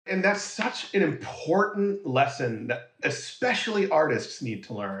and that's such an important lesson that especially artists need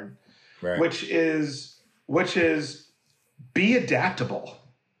to learn, right. which is be adaptable.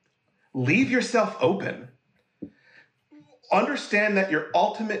 Leave yourself open. Understand that your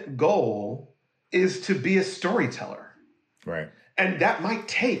ultimate goal is to be a storyteller. Right. And that might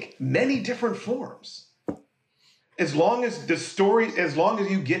take many different forms. As long as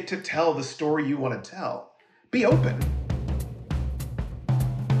you get to tell the story you want to tell, be open.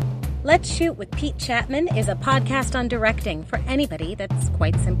 Let's Shoot with Pete Chapman is a podcast on directing for anybody that's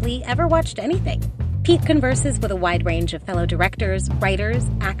quite simply ever watched anything. Pete converses with a wide range of fellow directors, writers,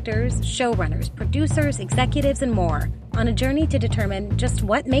 actors, showrunners, producers, executives, and more on a journey to determine just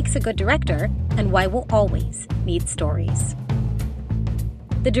what makes a good director and why we'll always need stories.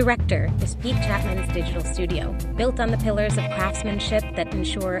 The Director is Pete Chapman's digital studio, built on the pillars of craftsmanship that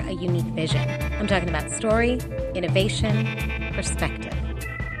ensure a unique vision. I'm talking about story, innovation, perspective.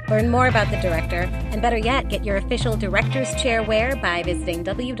 Learn more about The Director, and better yet, get your official Director's Chair wear by visiting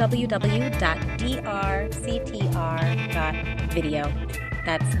www.drctr.video.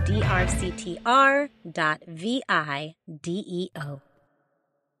 That's drctr.video.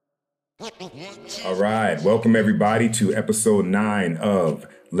 All right. Welcome, everybody, to episode 9 of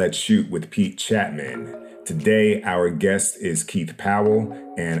Let's Shoot with Pete Chapman. Today, our guest is Keith Powell,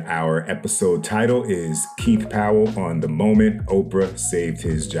 and our episode title is Keith Powell on the Moment Oprah Saved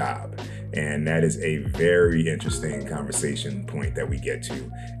His Job. And that is a very interesting conversation point that we get to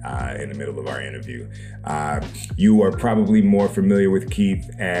in the middle of our interview. You are probably more familiar with Keith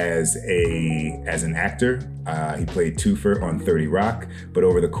as an actor. He played Toofer on 30 Rock, but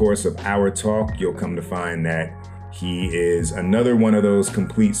over the course of our talk, you'll come to find that he is another one of those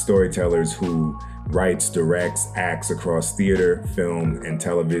complete storytellers who writes, directs, acts across theater, film, and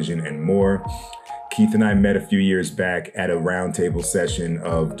television, and more. Keith and I met a few years back at a roundtable session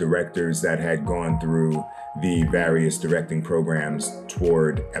of directors that had gone through the various directing programs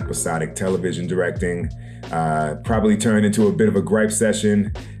toward episodic television directing. Probably turned into a bit of a gripe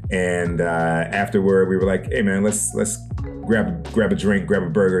session. And afterward, we were like, "Hey man, let's grab a drink, grab a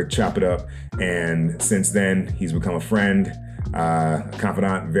burger, chop it up." And since then, he's become a friend, a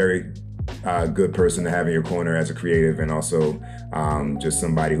confidant, very good person to have in your corner as a creative, and also just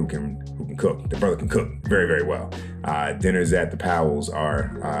somebody who can cook. The brother can cook very, very well. Dinners at the Powells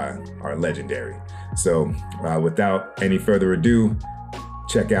are legendary. So without any further ado,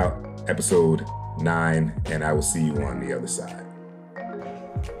 check out episode 9, and I will see you on the other side.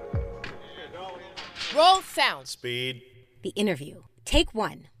 Roll sound. Speed. The interview. Take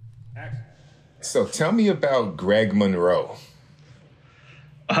 1. So tell me about Greg Monroe.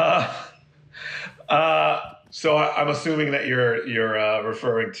 So I'm assuming that you're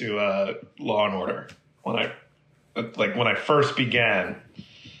referring to Law and Order when I first began.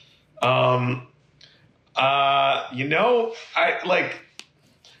 I like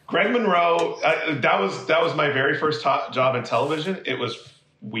Greg Monroe. That was my very first job in television. It was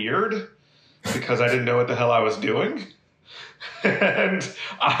weird because I didn't know what the hell I was doing, and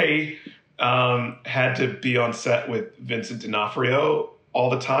I had to be on set with Vincent D'Onofrio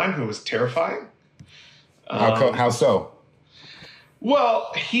all the time, who was terrifying. How so?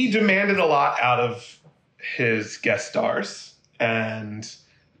 Well, he demanded a lot out of his guest stars, and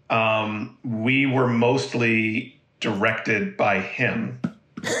we were mostly directed by him.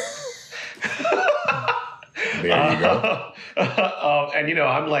 There you go. And,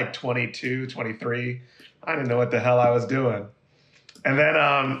 I'm like 22, 23. I didn't know what the hell I was doing. And then,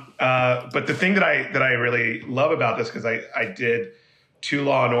 but the thing that I really love about this, because I did 2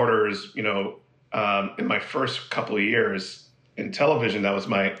 Law and Orders, in my first couple of years in television. Those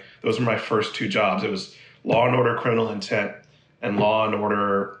were my first 2 jobs. It was Law and Order Criminal Intent and Law and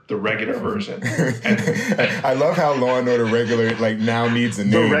Order, the regular version. I love how Law and Order regular now needs a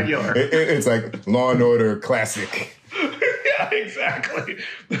name. The regular. It's like Law and Order Classic. Yeah, exactly.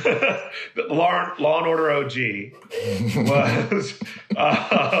 The Law and Order OG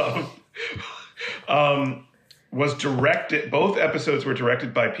was directed. Both episodes were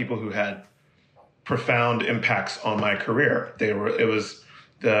directed by people who had profound impacts on my career.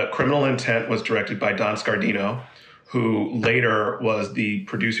 The Criminal Intent was directed by Don Scardino, who later was the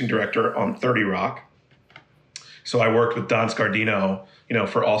producing director on 30 Rock. So I worked with Don Scardino,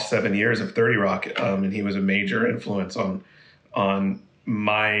 for all 7 years of 30 Rock, and he was a major influence on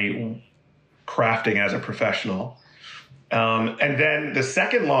my crafting as a professional. And then the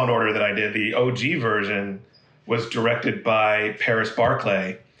second Law and Order that I did, the OG version, was directed by Paris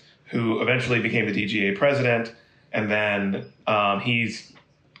Barclay, who eventually became the DGA president, and then he's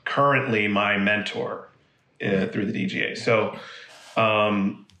currently my mentor through the DGA. So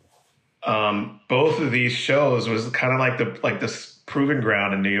both of these shows was kind of like this proving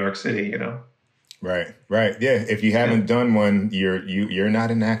ground in New York City, you know? Right. Yeah. If you haven't done one, you're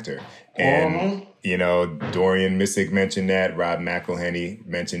not an actor. And, you know, Dorian Missick mentioned that. Rob McElhenney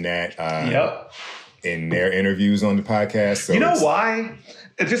mentioned that in their interviews on the podcast. So you know why?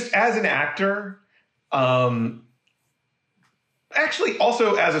 Just as an actor, actually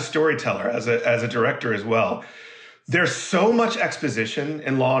also as a storyteller, as a director as well, there's so much exposition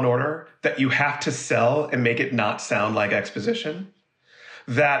in Law and Order that you have to sell and make it not sound like exposition,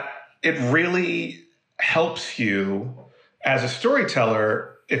 that it really helps you as a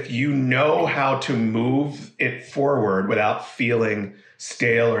storyteller if you know how to move it forward without feeling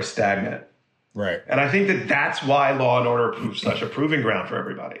stale or stagnant. Right. And I think that's why Law and Order proves such a proving ground for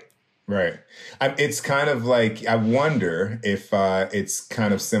everybody. Right. It's kind of like, I wonder if it's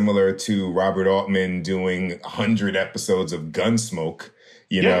kind of similar to Robert Altman doing 100 episodes of Gunsmoke,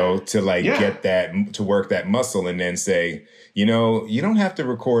 you know, to get that, to work that muscle and then say, you know, you don't have to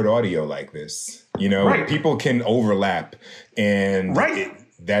record audio like this. You know, people can overlap. And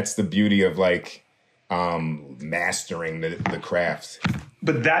that's the beauty of like mastering the craft.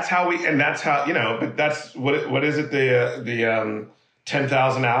 But that's how you know, but that's what is it? The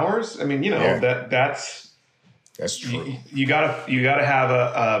 10,000 hours. I mean, you know, that's true. You gotta have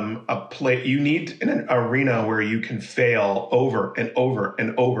a play. You need an arena where you can fail over and over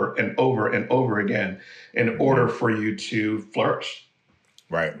and over and over and over again in order for you to flourish.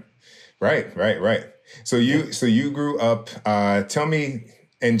 Right. So you grew up. Tell me.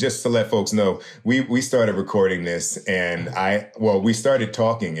 And just to let folks know, we started recording this, and we started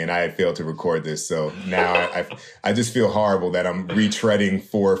talking, and I had failed to record this. So now I just feel horrible that I'm retreading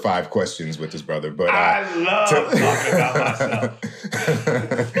 4 or 5 questions with this brother. But I love talking about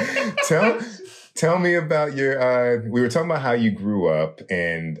myself. Tell me about your. We were talking about how you grew up,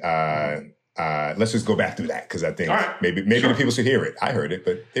 and let's just go back through that because I think maybe the people should hear it. I heard it,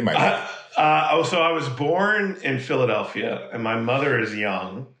 but they might not. So I was born in Philadelphia, and my mother is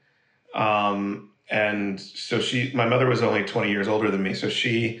young. And so my mother was only 20 years older than me. So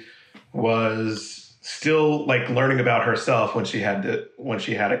she was still like learning about herself when she had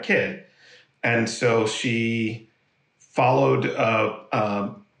a kid. And so she followed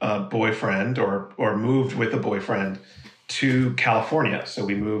a boyfriend or moved with a boyfriend to California. So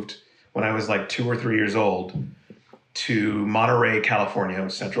we moved when I was like 2 or 3 years old to Monterey, California,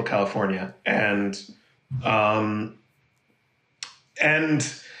 Central California. And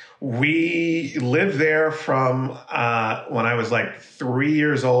we lived there from when I was like 3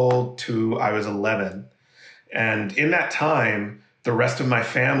 years old to I was 11. And in that time, the rest of my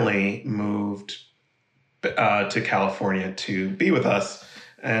family moved to California to be with us.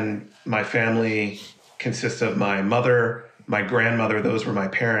 And my family consists of my mother, my grandmother, those were my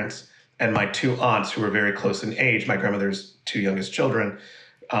parents, and my 2 aunts who were very close in age. My grandmother's 2 youngest children,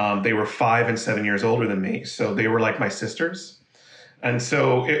 they were 5 and 7 years older than me. So they were like my sisters. And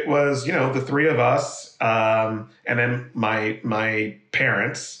so it was, you know, the 3 of us, and then my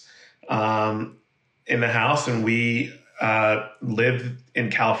parents in the house. And we lived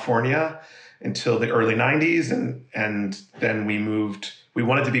in California until the early 90s. And then we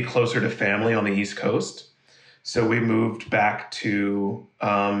wanted to be closer to family on the East Coast. So we moved back to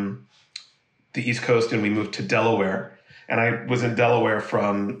the East Coast, and we moved to Delaware. And I was in Delaware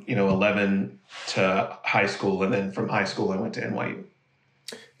from, 11 to high school. And then from high school, I went to NYU.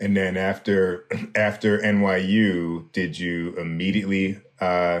 And then after NYU, did you immediately,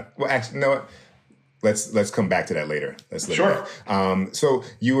 actually, no, let's come back to that later. Sure. So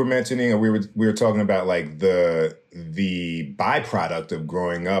you were mentioning, or we were talking about like the byproduct of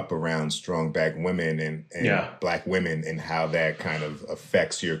growing up around strong Black women and Black women, and how that kind of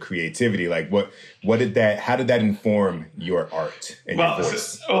affects your creativity. Like how did that inform your art and your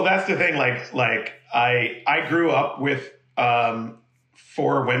voice? Well, that's the thing. Like I grew up with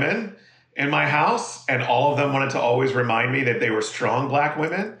 4 women in my house, and all of them wanted to always remind me that they were strong Black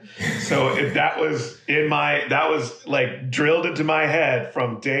women. So that was like drilled into my head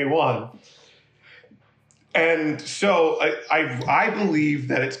from day one. And so I believe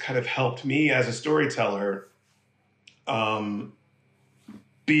that it's kind of helped me as a storyteller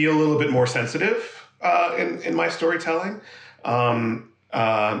be a little bit more sensitive in my storytelling,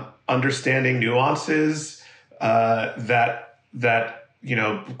 understanding nuances that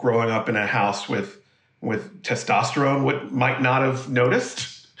growing up in a house with testosterone might not have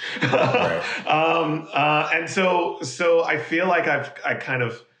noticed. Right. And so I feel like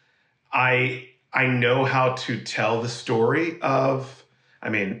I know how to tell the story of,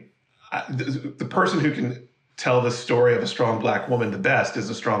 the person who can tell the story of a strong Black woman the best is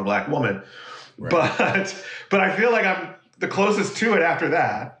a strong Black woman. Right. But I feel like I'm the closest to it after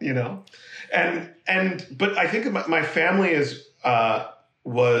that, you know? But I think my family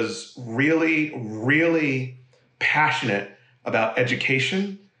was really, really passionate about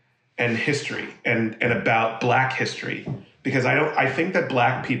education and history and about Black history, because I think that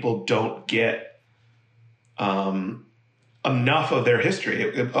Black people don't get enough of their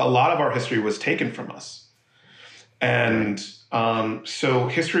history. A lot of our history was taken from us. And so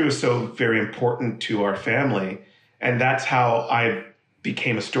history was so very important to our family. And that's how I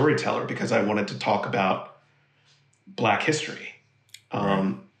became a storyteller, because I wanted to talk about Black history.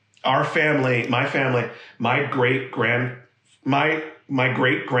 Our family, my great grandfather,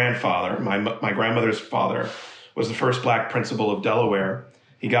 my grandmother's father, was the first Black principal of Delaware.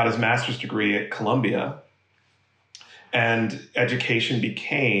 He got his master's degree at Columbia, and education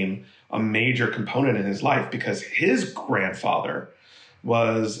became a major component in his life because his grandfather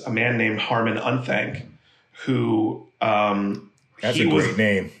was a man named Harmon Unthank, who that's a great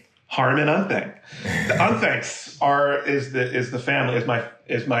name. Harmon Unthank. The Unthanks is the family,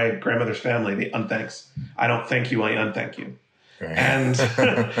 is my grandmother's family, the Unthanks. I don't thank you, I unthank you. Right. And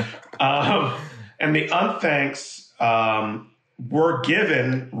and the Unthanks were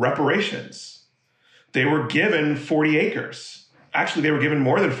given reparations. They were given 40 acres. Actually, they were given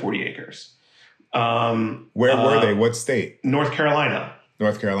more than 40 acres. Where were they? What state? North Carolina.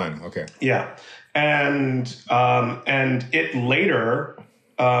 North Carolina. Okay. Yeah, and it later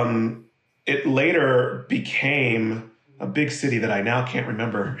became a big city that I now can't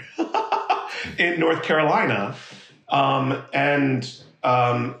remember in North Carolina, and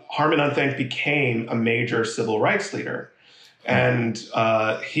Harmon Unthank became a major civil rights leader, and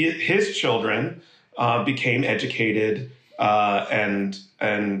his children became educated. And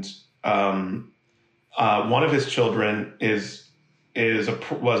one of his children was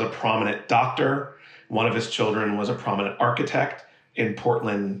a prominent doctor. One of his children was a prominent architect in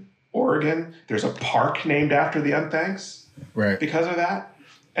Portland, Oregon. There's a park named after the Unthanks, right? Because of that.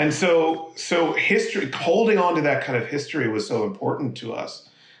 And so history, holding on to that kind of history was so important to us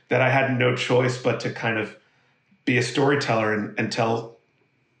that I had no choice but to kind of be a storyteller and tell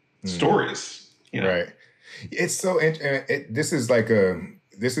stories, you know? Right. It's so this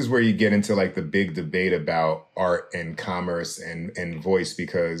is where you get into like the big debate about art and commerce and voice,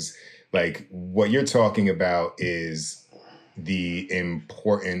 because like what you're talking about is the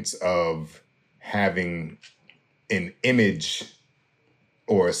importance of having an image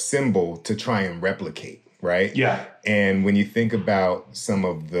or a symbol to try and replicate, right? Yeah. And when you think about some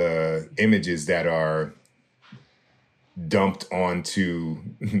of the images that are dumped onto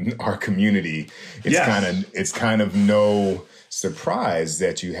our community, it's kind of no surprise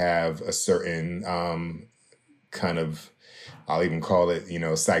that you have a certain kind of, I'll even call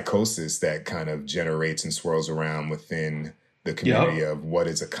it, psychosis that kind of generates and swirls around within the community of what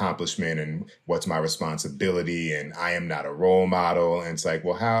is accomplishment and what's my responsibility, and I am not a role model. And it's like,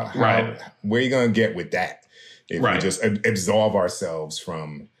 well, how where are you going to get with that if we just absolve ourselves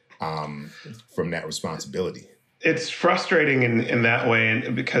from that responsibility? It's frustrating in that way,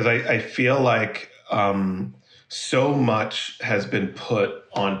 and because I feel like so much has been put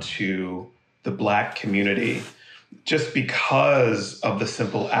onto the Black community just because of the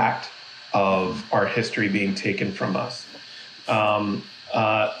simple act of our history being taken from us. That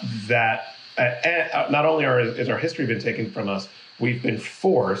not only is our history been taken from us, we've been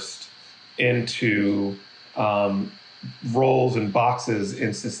forced into roles and boxes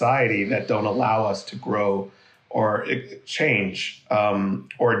in society that don't allow us to grow or change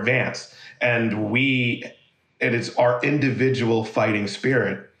or advance. And it is our individual fighting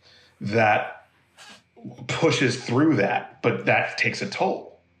spirit that pushes through that, but that takes a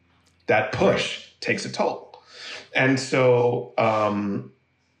toll. That push takes a toll. And so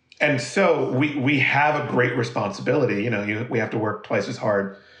we have a great responsibility. We have to work twice as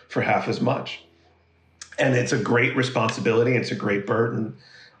hard for half as much. And it's a great responsibility. It's a great burden.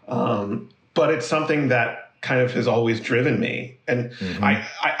 But it's something that kind of has always driven me. And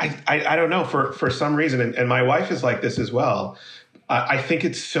I don't know, for some reason, and my wife is like this as well. I think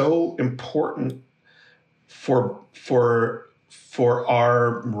it's so important for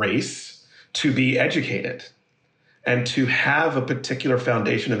our race to be educated and to have a particular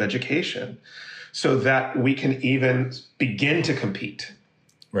foundation of education so that we can even begin to compete.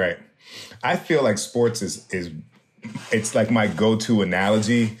 Right. I feel like sports is it's like my go-to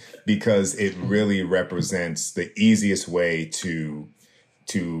analogy because it really represents the easiest way to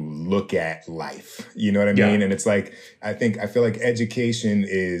to look at life. You know what I mean? And it's like, I feel like education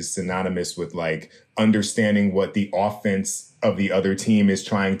is synonymous with like understanding what the offense of the other team is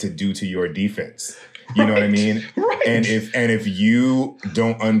trying to do to your defense. You know what I mean? Right. And if you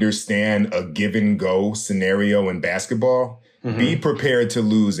don't understand a give and go scenario in basketball, be prepared to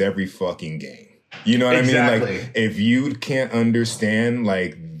lose every fucking game. You know what I mean? Like, if you can't understand,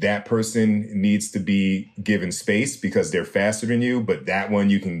 like, that person needs to be given space because they're faster than you, but that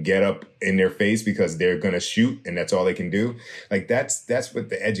one you can get up in their face because they're going to shoot and that's all they can do. Like, that's what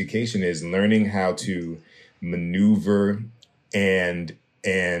the education is, learning how to maneuver and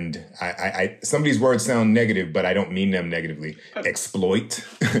I some of these words sound negative, but I don't mean them negatively. Exploit.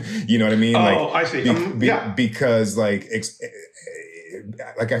 You know what I mean? I see. Because like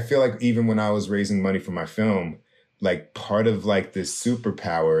I feel like even when I was raising money for my film, like part of like this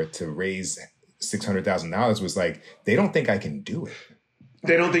superpower to raise $600,000 was like, they don't think I can do it.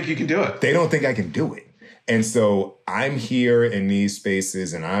 They don't think you can do it. They don't think I can do it. And so I'm here in these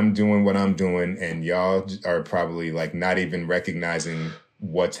spaces and I'm doing what I'm doing, and y'all are probably like not even recognizing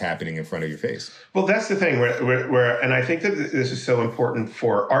what's happening in front of your face. Well, that's the thing where and I think that this is so important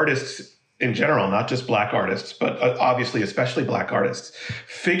for artists in general, not just Black artists, but obviously especially Black artists,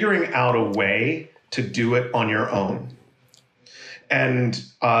 figuring out a way to do it on your own and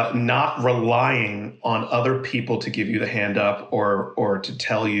not relying on other people to give you the hand up or to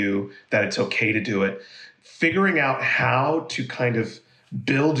tell you that it's okay to do it. Figuring out how to kind of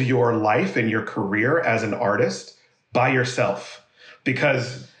build your life and your career as an artist by yourself.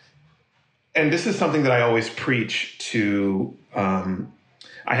 Because, and this is something that I always preach to,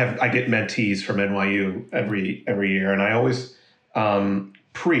 I get mentees from NYU every year, and I always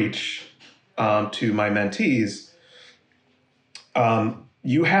preach to my mentees,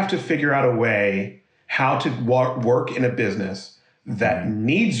 you have to figure out a way how to work in a business that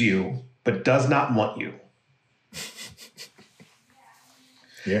needs you but does not want you.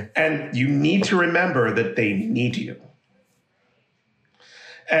 Yeah. And you need to remember that they need you.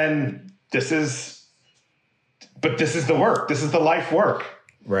 And this is the work. This is the life work.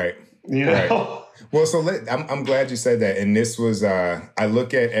 Right. You know? Right. Well, so I'm glad you said that. And this was, I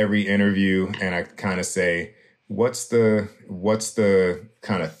look at every interview and I kind of say, what's the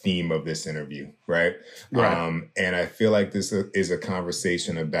kind of theme of this interview? Right. And I feel like this is a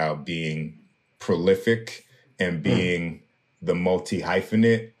conversation about being prolific and being the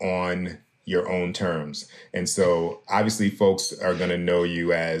multi-hyphenate on your own terms. And so obviously folks are going to know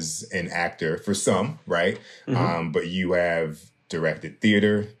you as an actor for some, right? But you have directed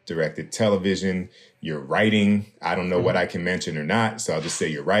theater, directed television, you're writing. I don't know what I can mention or not, so I'll just say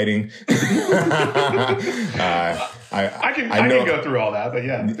you're writing. I can go through all that, but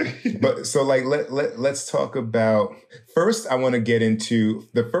yeah. But so like let's talk about, first I want to get into,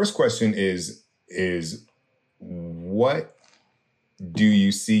 the first question is what do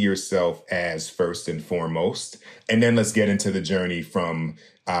you see yourself as first and foremost? And then let's get into the journey from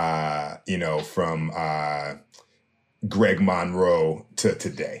Greg Monroe to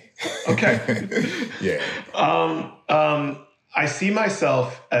today. Okay. Yeah. I see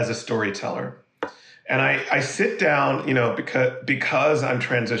myself as a storyteller, and I sit down, because I'm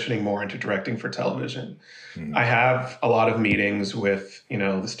transitioning more into directing for television. I have a lot of meetings with,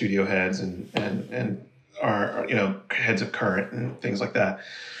 the studio heads and our, heads of current and things like that.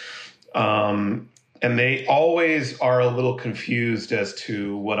 And they always are a little confused as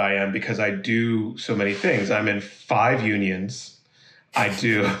to what I am because I do so many things. I'm in 5 unions. I've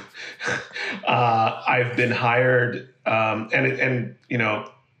been hired,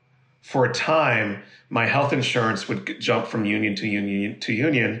 for a time, my health insurance would jump from union to union to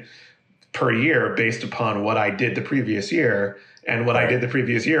union per year based upon what I did the previous year. And what I did the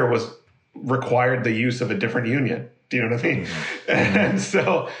previous year required the use of a different union. Do you know what I mean? And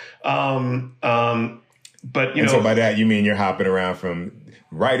so, so by that, you mean you're hopping around from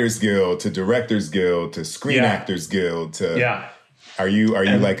Writers Guild to Directors Guild to Screen Actors Guild to, Are you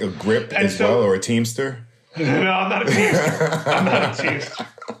like a grip as well, or a Teamster? No, I'm not a Teamster.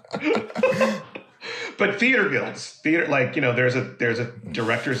 But theater guilds, there's a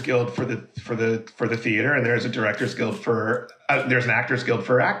Directors Guild for the theater, and there's a Directors Guild there's an Actors Guild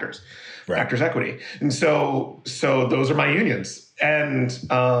for actors, Actors Equity, and so those are my unions, and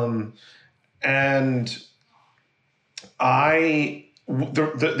the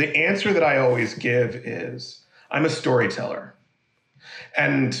answer that I always give is I'm a storyteller,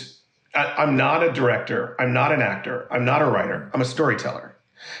 and I'm not a director, I'm not an actor, I'm not a writer, I'm a storyteller,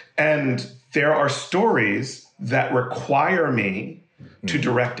 and there are stories that require me to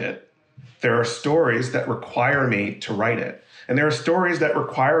direct it. There are stories that require me to write it. And there are stories that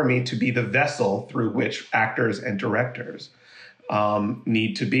require me to be the vessel through which actors and directors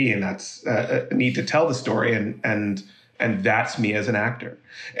need to be, and that's need to tell the story, and that's me as an actor.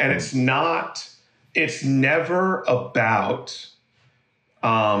 And it's never about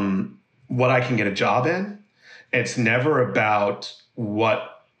what I can get a job in. It's never about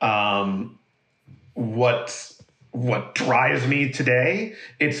what drives me today.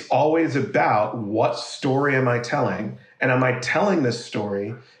 It's always about what story am I telling, and am I telling this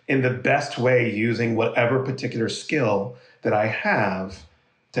story in the best way using whatever particular skill that I have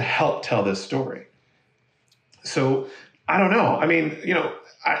to help tell this story. So I don't know. I mean,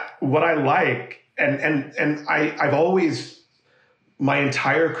 what I like, and I've always, my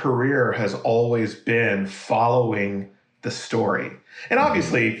entire career has always been following the story, and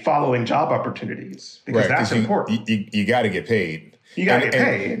obviously following job opportunities, because that's important. You got to get paid. You got to get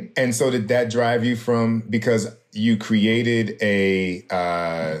paid. And so did that drive you because you created a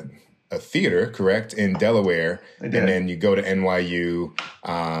theater, correct, in Delaware, and then you go to NYU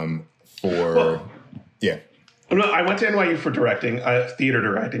yeah. I went to NYU for directing, theater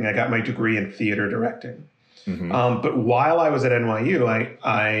directing. I got my degree in theater directing. Mm-hmm. But while I was at NYU,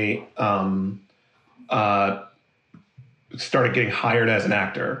 I started getting hired as an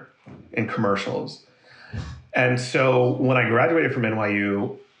actor in commercials. And so when I graduated from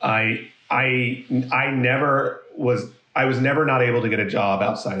NYU, I was never not able to get a job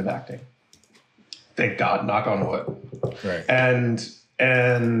outside of acting. Thank God, knock on wood. Right.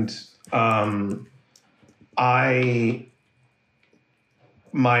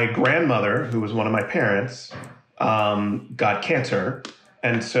 My grandmother, who was one of my parents, got cancer.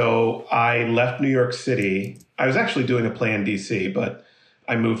 And so I left New York City. I was actually doing a play in DC, but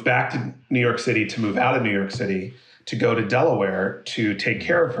I moved back to New York City to move out of New York City to go to Delaware to take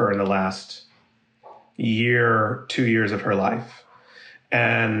care of her in the last 2 years of her life.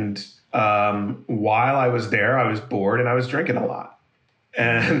 And while I was there, I was bored and I was drinking a lot.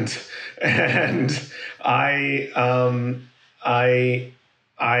 And I on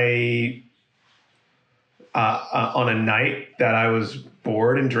a night that I was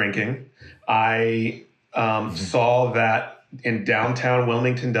bored and drinking, I saw that in downtown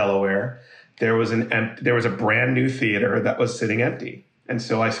Wilmington, Delaware, there was a brand new theater that was sitting empty, and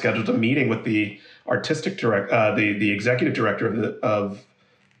so I scheduled a meeting with the artistic director, the executive director of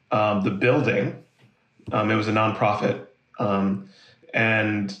the building. It was a nonprofit,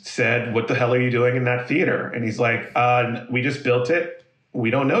 and said, "What the hell are you doing in that theater?" And he's like, "We just built it. We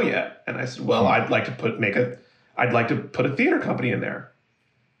don't know yet." And I said, "Well, I'd like to put a theater company in there."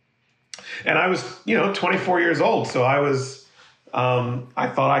 And I was, 24 years old, so I was, I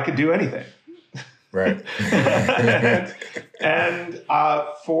thought I could do anything. Right. and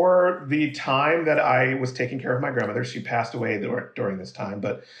for the time that I was taking care of my grandmother, she passed away during this time,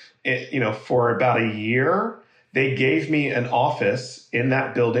 but for about a year, they gave me an office in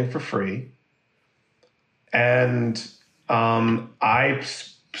that building for free. And I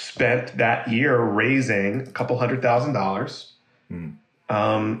spent that year raising a couple $100,000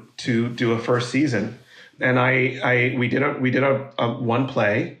 to do a first season. And we did a one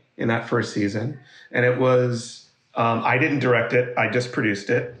play in that first season, and it was I didn't direct it, I just produced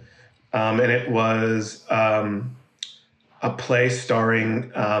it, and it was a play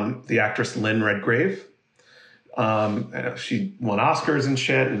starring the actress Lynn Redgrave. She won Oscars and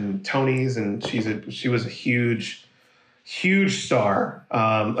shit and Tonys, and she was a huge star,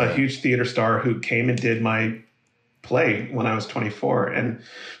 a huge theater star who came and did my play when I was 24. And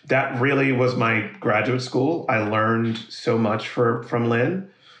that really was my graduate school. I learned so much from Lynn.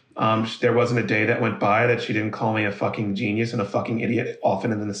 There wasn't a day that went by that she didn't call me a fucking genius and a fucking idiot,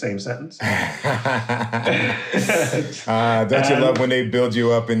 often in the same sentence. Don't you love when they build you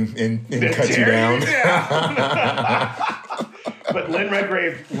up and cut you down? But Lynn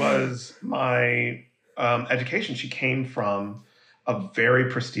Redgrave was my education. She came from a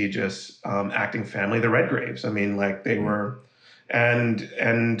very prestigious acting family, the Redgraves. I mean, like they were, and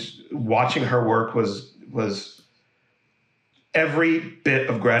watching her work was every bit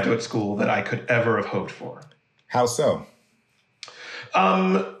of graduate school that I could ever have hoped for. How so?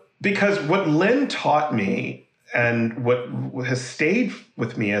 Because what Lynn taught me and what has stayed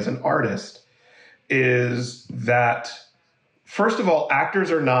with me as an artist is that, first of all,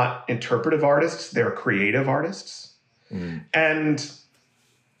 actors are not interpretive artists, they're creative artists. And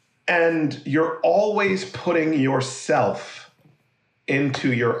you're always putting yourself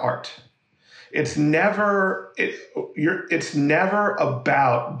into your art. It's never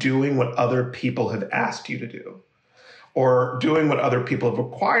about doing what other people have asked you to do, or doing what other people have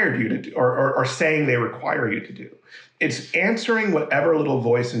required you to do, or saying they require you to do. It's answering whatever little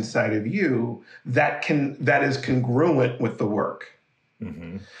voice inside of you that is congruent with the work.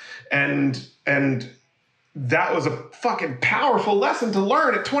 Mm-hmm. And that was a fucking powerful lesson to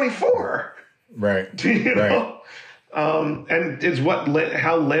learn at 24. Right. You know? Right. And is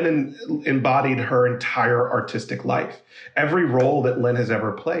how Lynn embodied her entire artistic life. Every role that Lynn has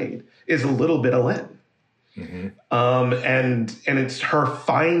ever played is a little bit of Lynn. Mm-hmm. And it's her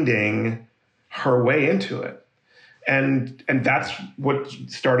finding her way into it. And that's what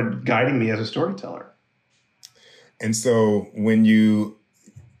started guiding me as a storyteller. And so when you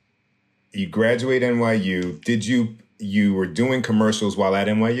graduate NYU, you were doing commercials while at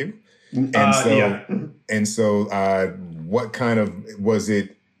NYU? And so what kind of was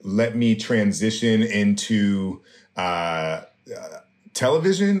it? Let me transition into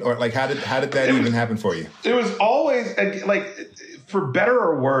television, or like how did that even happen for you? It was always like, for better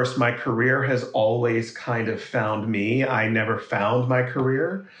or worse, my career has always kind of found me. I never found my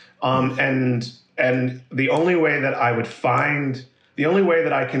career, and the only way that I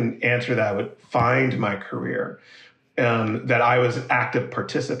can answer that would find my career. That I was an active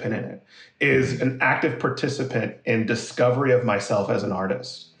participant in it, is an active participant in discovery of myself as an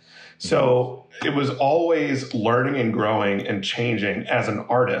artist. So it was always learning and growing and changing as an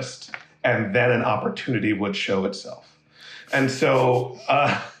artist, and then an opportunity would show itself. And so,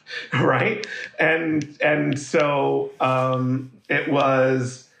 right? And so it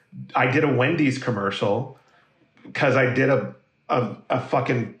was, I did a Wendy's commercial because I did a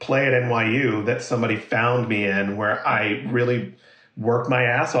fucking play at NYU that somebody found me in, where I really worked my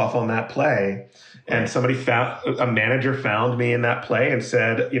ass off on that play. And a manager found me in that play and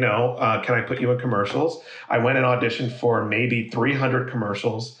said, can I put you in commercials? I went and auditioned for maybe 300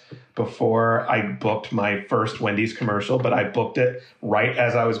 commercials before I booked my first Wendy's commercial, but I booked it right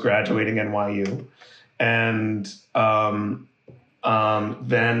as I was graduating NYU. And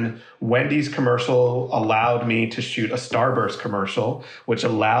then Wendy's commercial allowed me to shoot a Starburst commercial, which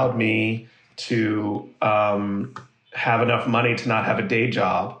allowed me to have enough money to not have a day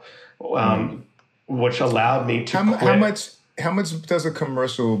job, which allowed me to quit. How much does a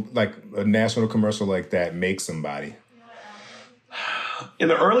commercial, like a national commercial like that, make somebody? In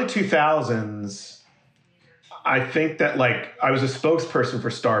the early 2000s, I think that I was a spokesperson for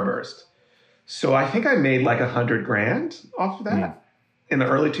Starburst. So I think I made like $100,000 off of that in the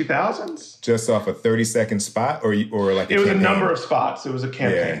early 2000s. Just off a 30-second spot, or like it was a number of spots. It was a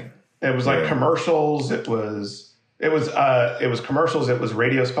campaign. Yeah. It was like commercials. It was commercials. It was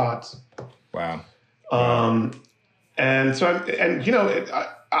radio spots. Wow. And so I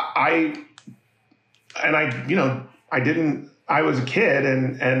was a kid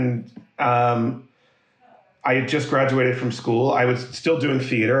and I had just graduated from school. I was still doing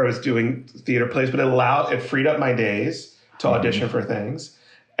theater. I was doing theater plays, but it freed up my days to audition for things.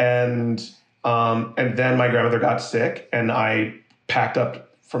 And then my grandmother got sick, and I packed up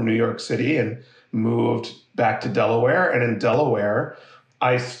from New York City and moved back to Delaware. And in Delaware,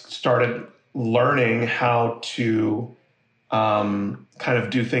 I started learning how to kind of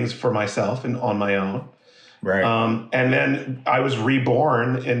do things for myself and on my own. Right. And then I was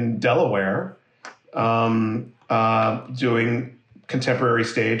reborn in Delaware, doing Contemporary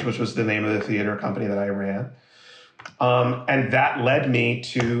Stage, which was the name of the theater company that I ran. And that led me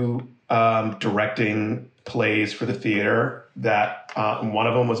to directing plays for the theater that one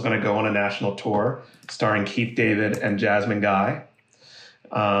of them was going to go on a national tour starring Keith David and Jasmine Guy.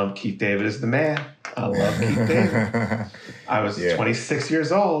 Keith David is the man. I love Keith David. I was 26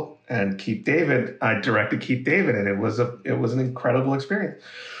 years old, and I directed Keith David, and it was an incredible experience.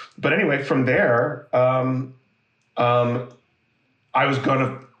 But anyway, from there, I was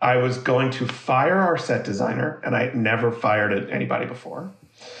going to fire our set designer, and I had never fired anybody before.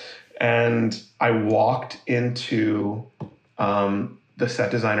 And I walked into the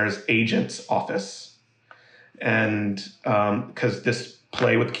set designer's agent's office, and because this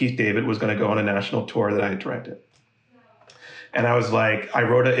play with Keith David was going to go on a national tour that I had directed. And I was like, I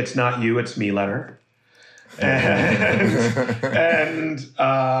wrote a "It's Not You, It's Me" letter. And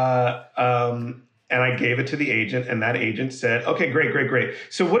I gave it to the agent, and that agent said, "Okay, great.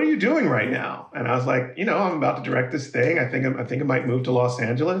 So what are you doing right now?" And I was like, I'm about to direct this thing. I think I might move to Los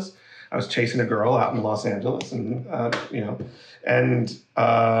Angeles. I was chasing a girl out in Los Angeles, and and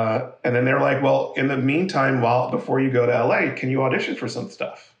then they're like, "Well, in the meantime, before you go to LA, can you audition for some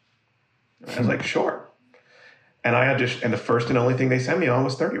stuff?" I was like, "Sure." And I auditioned, and the first and only thing they sent me on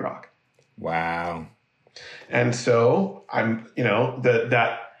was 30 Rock. Wow. And so I'm,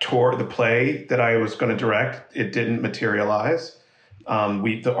 the play that I was going to direct, it didn't materialize.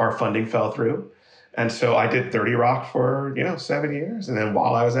 Our funding fell through. And so I did 30 Rock for, 7 years. And then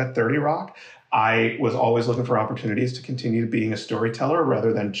while I was at 30 Rock, I was always looking for opportunities to continue being a storyteller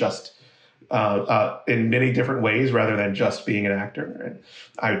rather than just in many different ways rather than just being an actor. And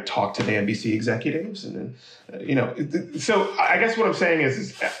I talked to the NBC executives and, so I guess what I'm saying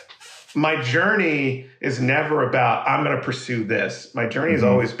is my journey is never about, I'm going to pursue this. My journey has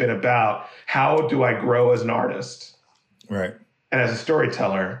always been about how do I grow as an artist? Right. And as a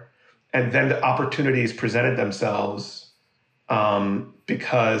storyteller. And then the opportunities presented themselves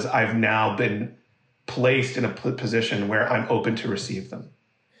because I've now been placed in a position where I'm open to receive them.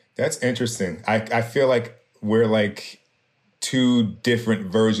 That's interesting. I feel like we're like two different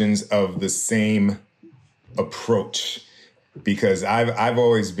versions of the same approach, because I've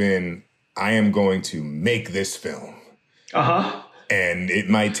always been, I am going to make this film. Uh-huh. And it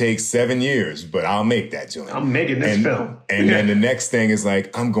might take 7 years, but I'll make that joint. I'm making this film. And then the next thing is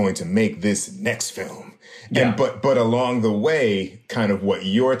like, I'm going to make this next film. Yeah. And but along the way, kind of what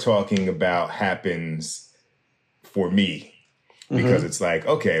you're talking about happens for me. Because it's like,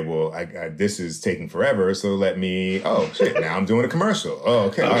 okay, well, I this is taking forever, so let me, now I'm doing a commercial. Oh,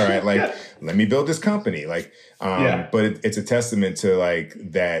 okay, all right, let me build this company. Like, but it's a testament to like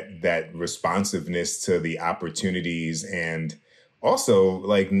that responsiveness to the opportunities, and also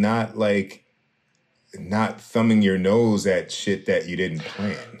like not thumbing your nose at shit that you didn't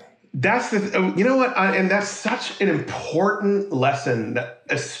plan. That's you know what, and that's such an important lesson that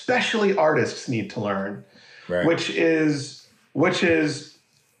especially artists need to learn, right. which is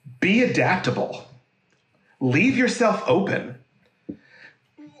be adaptable. Leave yourself open.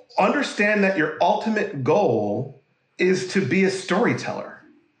 Understand that your ultimate goal is to be a storyteller.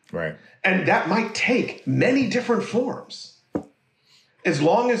 Right. And that might take many different forms. As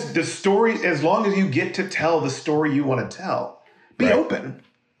long as you get to tell the story you want to tell, be open.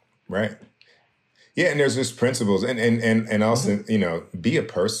 Right. Yeah, and there's just principles and also, be a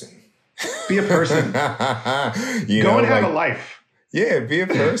person. Be a person. Go and have a life. Yeah, be a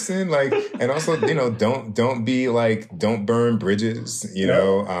person. And also, don't be like, don't burn bridges,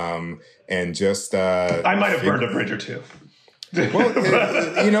 and just. I might have burned a bridge or two.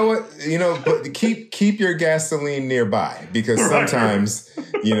 Well, you know what? But keep your gasoline nearby, because sometimes,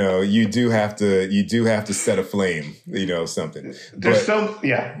 you do have to set a flame, something.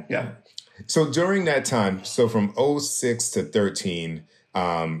 So during that time, so from 06 to 13,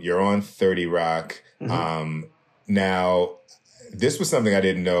 you're on 30 Rock. Now, this was something I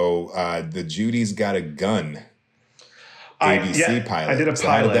didn't know. The Judy's Got a Gun ABC pilot. I did a pilot. So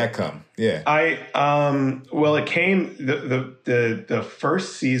how did that come? Yeah. It came the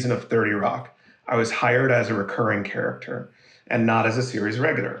first season of 30 Rock. I was hired as a recurring character and not as a series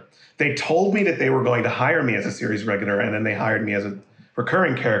regular. They told me that they were going to hire me as a series regular, and then they hired me as a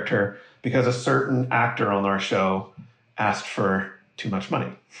recurring character because a certain actor on our show asked for too much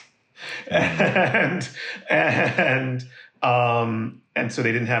money. And so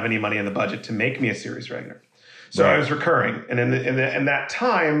they didn't have any money in the budget to make me a series regular. So I was recurring. And in that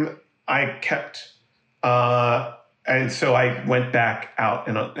time I kept, and so I went back out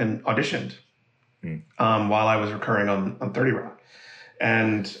and auditioned while I was recurring on 30 Rock.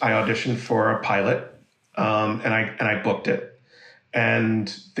 And I auditioned for a pilot, and I booked it.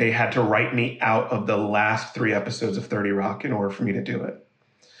 And they had to write me out of the last 3 episodes of 30 Rock in order for me to do it.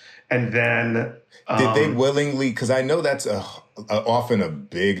 And then... did they willingly... Because I know that's often a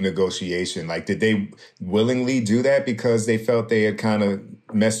big negotiation. Like, did they willingly do that because they felt they had kind of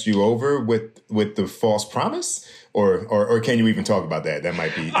messed you over with the false promise? Or can you even talk about that? That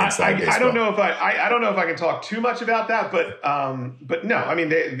might be inside baseball. I don't know if I don't know if I can talk too much about that, but no, I mean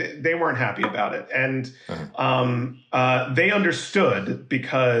they weren't happy about it, and they understood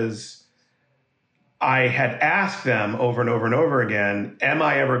because I had asked them over and over and over again, "Am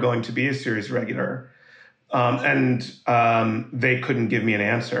I ever going to be a series regular?" And they couldn't give me an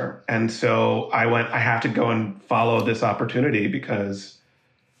answer, and so I have to go and follow this opportunity because,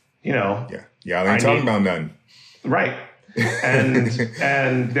 y'all ain't talking about nothing. Right.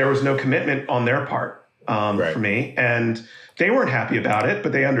 And there was no commitment on their part for me. And they weren't happy about it,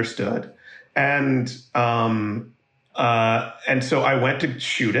 but they understood. And so I went to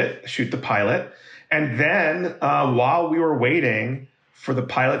shoot the pilot. And then while we were waiting for the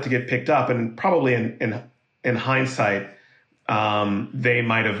pilot to get picked up, and probably in hindsight, they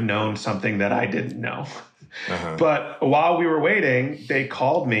might have known something that I didn't know. Uh-huh. But while we were waiting, they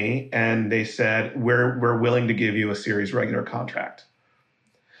called me and they said, we're willing to give you a series regular contract.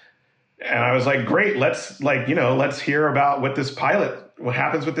 And I was like, great, let's hear about what this pilot what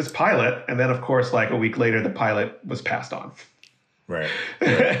happens with this pilot? And then, of course, like a week later, the pilot was passed on. Right.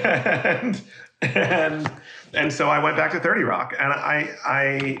 and so I went back to 30 Rock,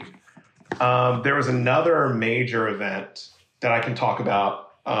 and there was another major event that I can talk about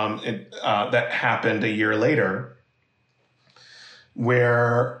that happened a year later,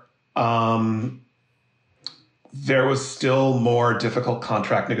 where there was still more difficult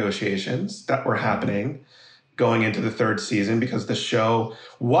contract negotiations that were happening going into the third season, because the show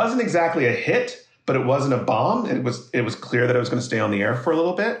wasn't exactly a hit, but it wasn't a bomb. It was clear that it was going to stay on the air for a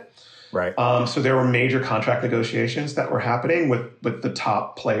little bit. Right. So there were major contract negotiations that were happening with the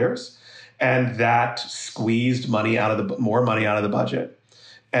top players, and that squeezed more money out of the budget.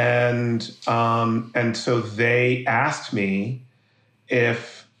 And so they asked me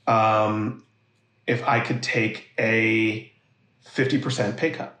if I could take a 50%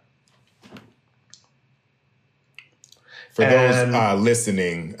 pay cut. For those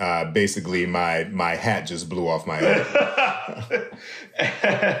listening, basically my hat just blew off my head.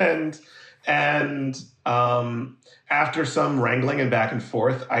 and after some wrangling and back and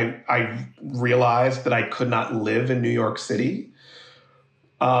forth, I realized that I could not live in New York City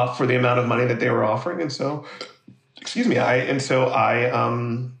for the amount of money that they were offering, and so,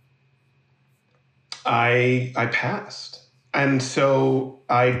 I passed, and so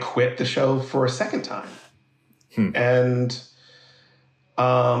I quit the show for a second time. And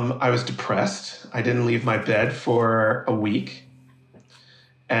I was depressed. I didn't leave my bed for a week.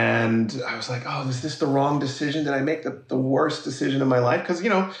 And I was like, oh, is this the wrong decision? Did I make the worst decision of my life? Because,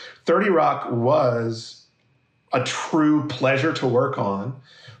 30 Rock was a true pleasure to work on.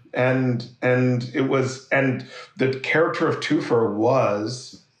 And the character of Toofer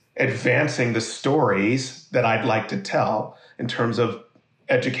was advancing the stories that I'd like to tell in terms of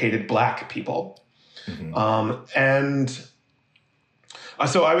educated Black people. Mm-hmm.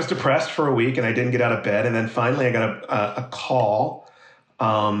 So I was depressed for a week, and I didn't get out of bed. And then finally I got a call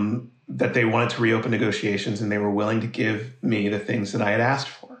that they wanted to reopen negotiations, and they were willing to give me the things that I had asked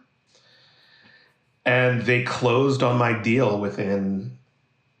for. And they closed on my deal within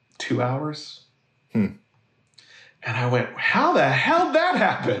 2 hours. And I went, how the hell did that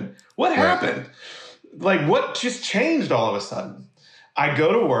happen? What happened? Like, what just changed all of a sudden? I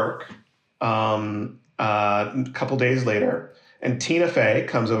go to work a couple days later, and Tina Fey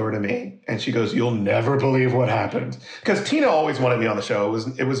comes over to me, and she goes, "You'll never believe what happened." Because Tina always wanted me on the show.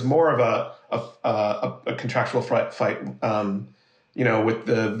 It was more of a contractual fight, with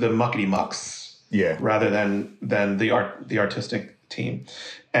the muckety mucks, rather than the artistic team.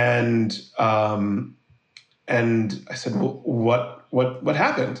 And I said, well, what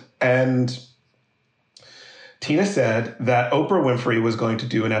happened? And Tina said that Oprah Winfrey was going to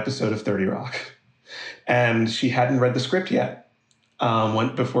do an episode of 30 Rock, and she hadn't read the script yet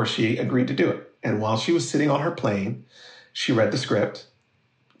before she agreed to do it. And while she was sitting on her plane, she read the script,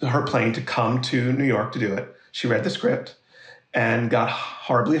 her plane to come to New York to do it. She read the script and got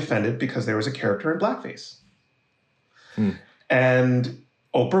horribly offended because there was a character in blackface. And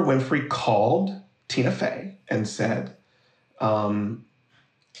Oprah Winfrey called Tina Fey and said,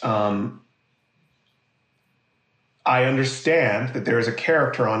 I understand that there is a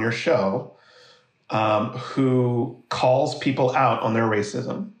character on your show who calls people out on their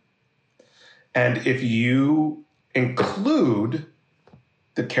racism. And if you include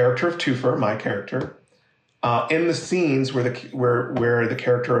the character of Toofer, my character, in the scenes where the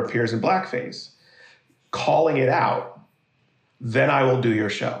character appears in blackface, calling it out, then I will do your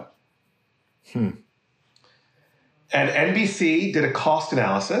show. And NBC did a cost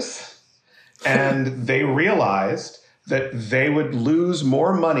analysis, and they realized that they would lose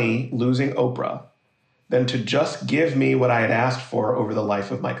more money losing Oprah than to just give me what I had asked for over the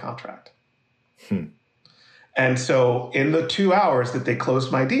life of my contract. And so in the 2 hours that they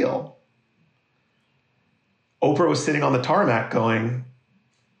closed my deal, Oprah was sitting on the tarmac going,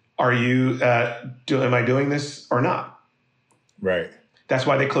 am I doing this or not? Right. That's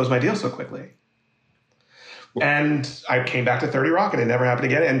why they closed my deal so quickly. And I came back to 30 Rock, and it never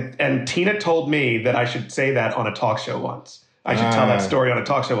happened again. And Tina told me that I should say that on a talk show once. I should tell that story on a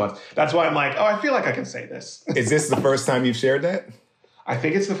talk show once. That's why I'm like, I feel like I can say this. Is this the first time you've shared that? I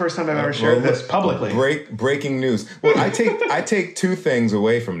think it's the first time I've ever shared this publicly. Breaking news. Well, I take two things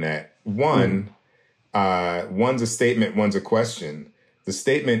away from that. One's a statement, one's a question. The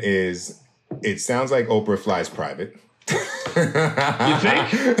statement is, it sounds like Oprah flies private. You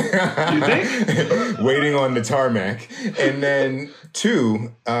think? Waiting on the tarmac. And then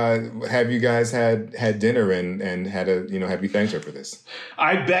two, have you guys had dinner and had have you thanked her for this?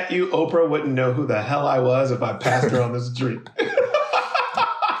 I bet you Oprah wouldn't know who the hell I was if I passed her on the street.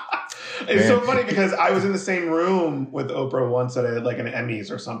 It's so funny because I was in the same room with Oprah once at an Emmys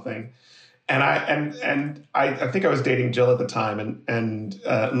or something. And I think I was dating Jill at the time, and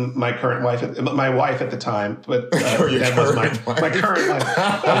my current wife, my wife at the time, but that was my current wife,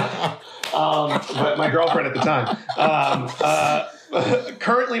 but my girlfriend at the time.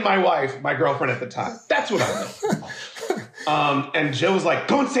 Currently, my wife, my girlfriend at the time. That's what I meant. And Jill was like,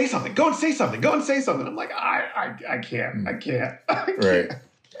 "Go and say something. Go and say something. Go and say something." I'm like, I can't. Right,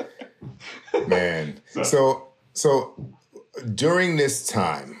 man. So during this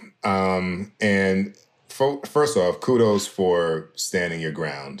time. And first off, kudos for standing your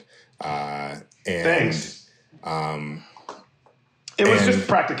ground. And thanks. It was just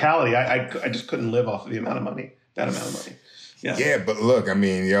practicality. I just couldn't live off of that amount of money. Yeah, but look, I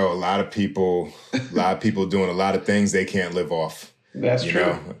mean, a lot of people doing a lot of things they can't live off. That's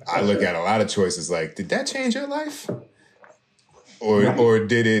true. I look at a lot of choices like, did that change your life? Or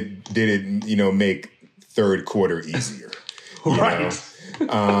did it make third quarter easier? Right.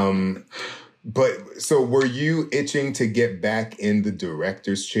 But so were you itching to get back in the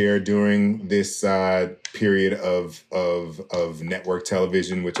director's chair during this period of network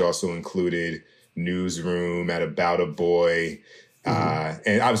television, which also included Newsroom, At About a Boy,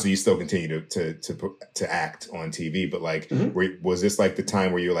 and obviously you still continue to act on TV, but was this like the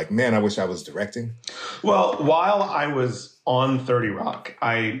time where you were like, man, I wish I was directing? Well, while I was on 30 Rock,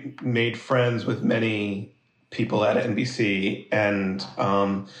 I made friends with many people at NBC, and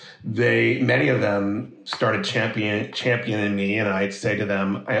many of them started championing me, and I'd say to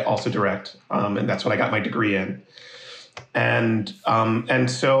them, I also direct, and that's what I got my degree in. And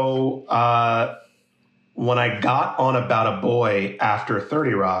so when I got on About a Boy after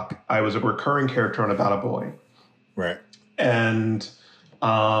 30 Rock, I was a recurring character on About a Boy. Right. And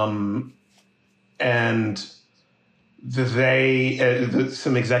some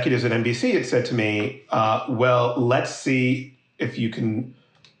executives at NBC had said to me, well, let's see if you can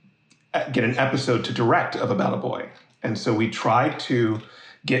get an episode to direct of About a Boy. And so we tried to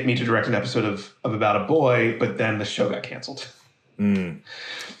get me to direct an episode of About a Boy, but then the show got canceled. And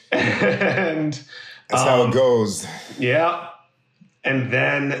that's how it goes. Yeah. And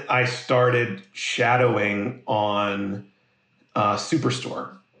then I started shadowing on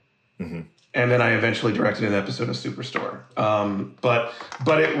Superstore. Mm-hmm. And then I eventually directed an episode of Superstore. But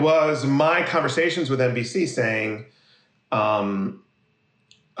it was my conversations with NBC saying, I'm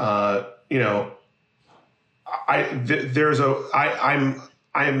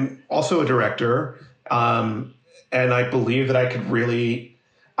also a director, and I believe that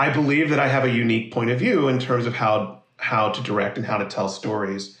I believe that I have a unique point of view in terms of how to direct and how to tell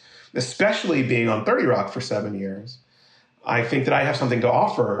stories, especially being on 30 Rock for 7 years. I think that I have something to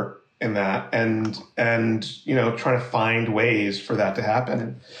offer in that, and trying to find ways for that to happen.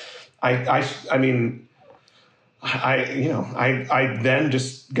 And I then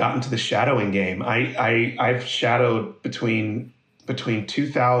just got into the shadowing game. I've shadowed between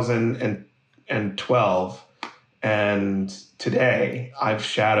 2012 and today. I've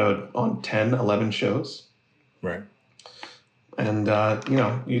shadowed on 10, 11 shows. Right. And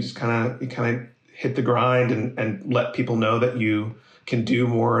you just kind of hit the grind and let people know that you can do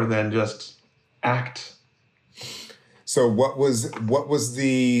more than just act. So what was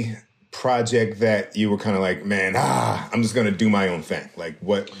the project that you were kind of like, man, I'm just going to do my own thing? Like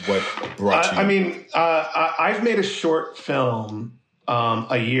what brought you? I've made a short film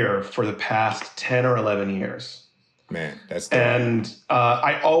a year for the past 10 or 11 years. Man, that's dope. And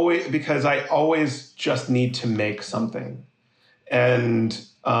I always just need to make something. And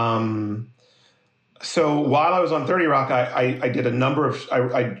so while I was on 30 Rock, I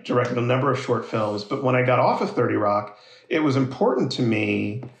directed a number of short films. But when I got off of 30 Rock, it was important to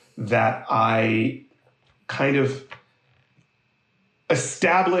me that I kind of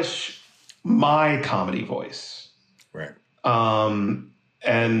establish my comedy voice. Right.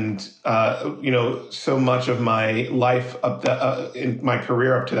 So much of my life in my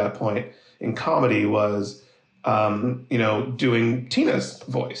career up to that point in comedy was, doing Tina's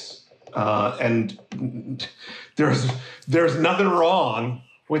voice. And there's nothing wrong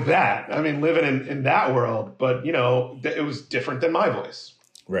with that. I mean, living in that world, but it was different than my voice.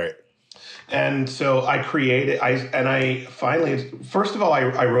 Right. And so I first of all,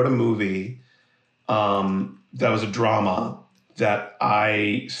 I wrote a movie, that was a drama that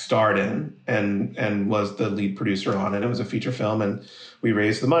I starred in and was the lead producer on it. It was a feature film, and we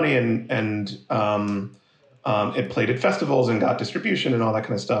raised the money and it played at festivals and got distribution and all that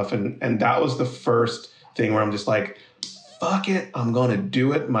kind of stuff. And that was the first thing where I'm just like, fuck it, I'm going to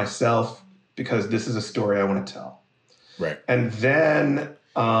do it myself because this is a story I want to tell. Right. And then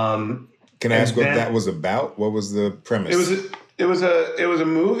Can I ask what that was about? What was the premise? It was a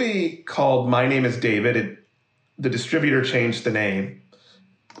movie called My Name is David. The distributor changed the name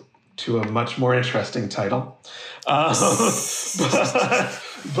to a much more interesting title. But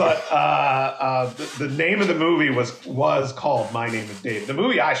the name of the movie was called My Name is David. The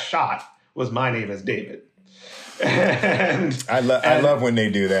movie I shot was My Name is David. And I love when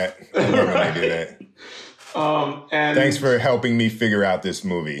they do that. I love when they do that. And thanks for helping me figure out this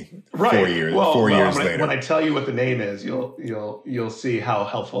movie. Right. 4 years. Well, 4 years later. When I tell you what the name is, you'll see how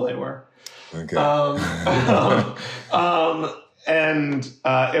helpful they were. Okay. And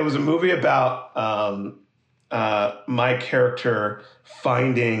it was a movie about my character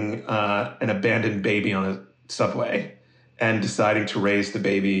finding an abandoned baby on a subway and deciding to raise the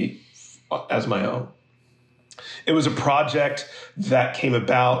baby as my own. It was a project that came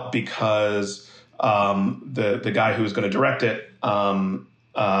about because the guy who was going to direct it,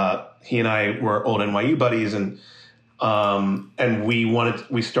 he and I were old NYU buddies, and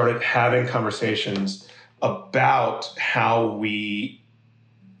we started having conversations about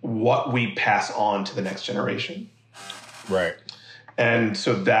what we pass on to the next generation. Right. And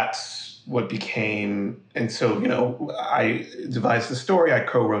so that's what became, and so, I devised the story, I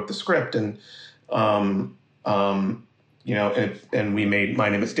co-wrote the script, and we made My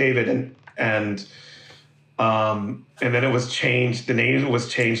Name is David, and then it was changed, the name was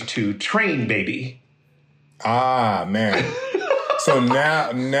changed to Train Baby. Ah, man. So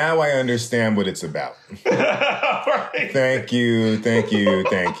now I understand what it's about. Right. Thank you.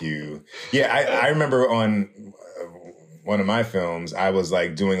 Yeah, I remember on one of my films, I was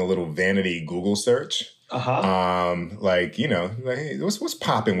like doing a little vanity Google search. Hey, what's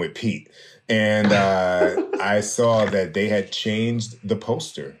popping with Pete? And I saw that they had changed the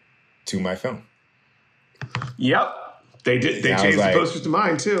poster to my film. Yep, they did. They changed the posters to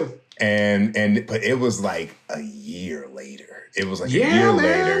mine too. But it was like a year later. It was like a year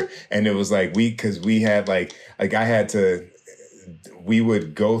later, and it was like we had we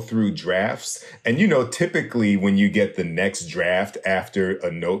would go through drafts, and typically when you get the next draft after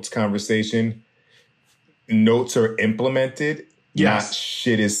a notes conversation, notes are implemented. Yes. Not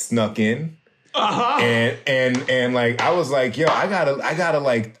shit is snuck in. And like I was like, yo, I gotta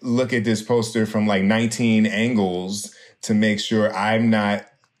like look at this poster from like 19 angles to make sure I'm not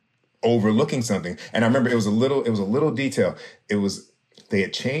overlooking something. And I remember it was a little detail. They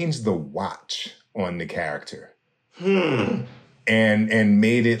had changed the watch on the character. And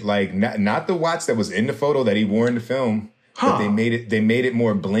made it like not the watch that was in the photo that he wore in the film, but they made it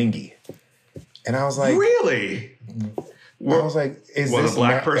more blingy. And I was like, really? I was like, is this a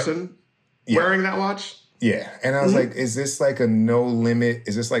black person wearing that watch? Yeah. And I was like, is this like a No Limit?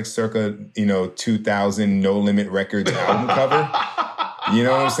 Is this like circa, 2000 No Limit Records album cover? You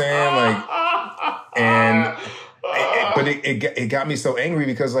know what I'm saying? But it got me so angry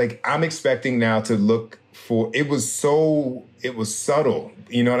because like I'm expecting now to look for, it was subtle,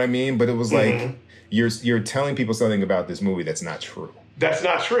 you know what I mean? But it was like, you're telling people something about this movie that's not true. That's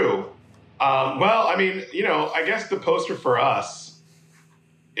not true. Well, I mean, I guess the poster for us,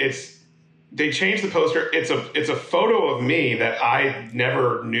 they changed the poster. It's a photo of me that I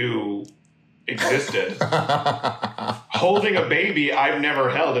never knew existed. Holding a baby I've never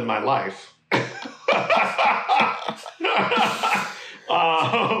held in my life.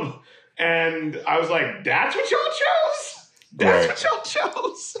 And I was like, that's what y'all chose? That's what y'all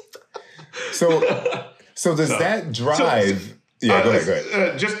chose? So does that drive... Yeah, go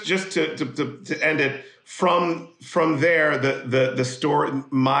ahead. Just to end it, from there, the story,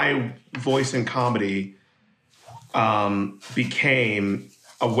 my voice in comedy became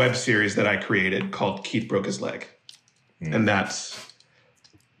a web series that I created called Keith Broke His Leg. And that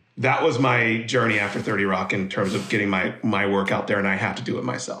was my journey after 30 Rock in terms of getting my work out there, and I had to do it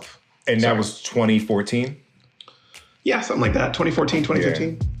myself. And that was 2014? Yeah, something like that. 2014,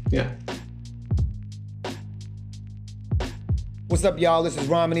 2015. Yeah. What's up, y'all? This is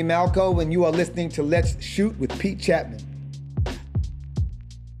Romany Malco, and you are listening to Let's Shoot with Pete Chapman.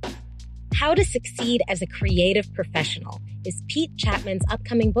 How to Succeed as a Creative Professional is Pete Chapman's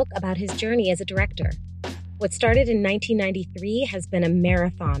upcoming book about his journey as a director. What started in 1993 has been a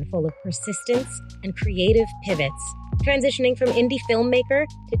marathon full of persistence and creative pivots, transitioning from indie filmmaker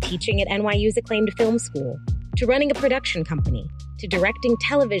to teaching at NYU's acclaimed film school, to running a production company, to directing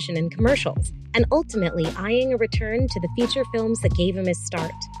television and commercials, and ultimately eyeing a return to the feature films that gave him his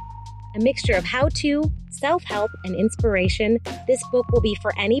start. A mixture of how-to, self-help, and inspiration, this book will be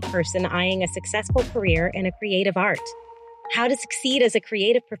for any person eyeing a successful career in a creative art. How to Succeed as a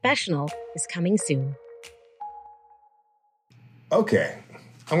Creative Professional is coming soon. Okay.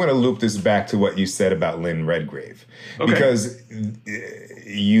 I'm going to loop this back to what you said about Lynn Redgrave, because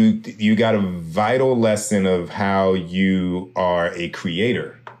you got a vital lesson of how you are a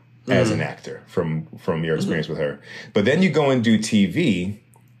creator as an actor from your experience with her. But then you go and do TV,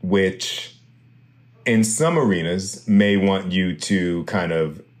 which in some arenas may want you to kind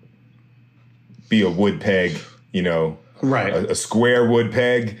of be a wood peg, right? A square wood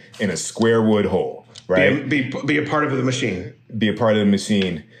peg in a square wood hole, right? Be a part of the machine. Be a part of the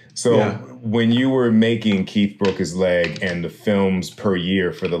machine. So when you were making Keith Broke His Leg and the films per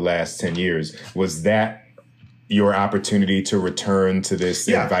year for the last 10 years, was that your opportunity to return to this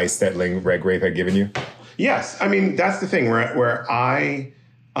advice that Lynn Redgrave had given you? Yes. I mean, that's the thing where I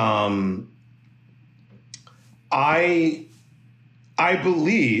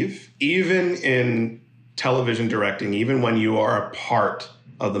believe, even in television directing, even when you are a part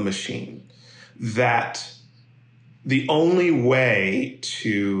of the machine, that the only way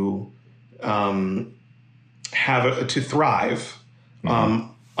to to thrive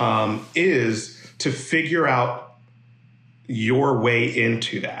is to figure out your way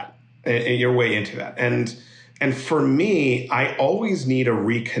into that, and for me, I always need a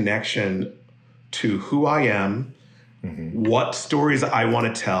reconnection to who I am, what stories I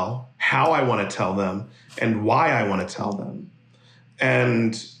want to tell, how I want to tell them, and why I want to tell them.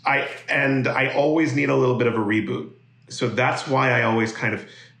 And I always need a little bit of a reboot. So that's why I always kind of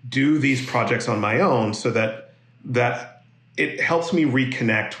do these projects on my own, so that it helps me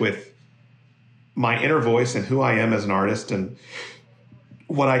reconnect with my inner voice and who I am as an artist and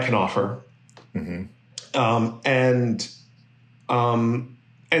what I can offer. And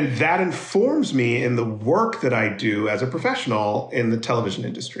that informs me in the work that I do as a professional in the television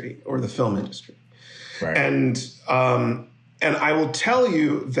industry or the film industry. Right. And I will tell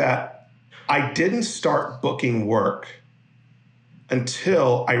you that I didn't start booking work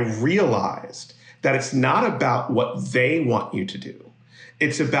until I realized that it's not about what they want you to do.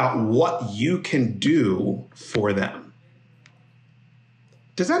 It's about what you can do for them.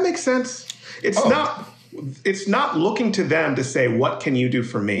 Does that make sense? It's not looking to them to say, what can you do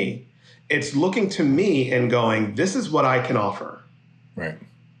for me? It's looking to me and going, this is what I can offer. Right.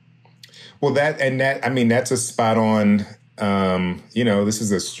 Well, that's a spot on, this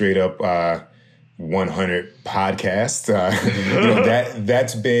is a straight up 100 podcast.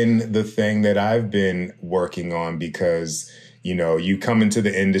 That's been the thing that I've been working on, because, you come into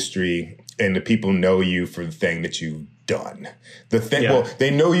the industry and the people know you for the thing that you've done. Well, they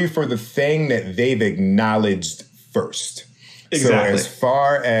know you for the thing that they've acknowledged first. Exactly. So as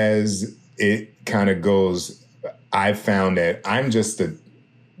far as it kind of goes, I've found that I'm just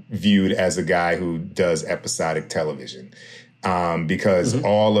viewed as a guy who does episodic television. Because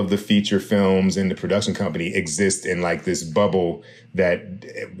all of the feature films in the production company exist in like this bubble that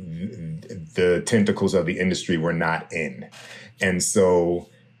the tentacles of the industry were not in. And so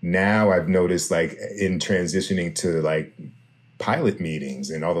now I've noticed, like, in transitioning to like pilot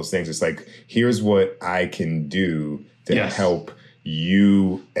meetings and all those things, it's like, here's what I can do to help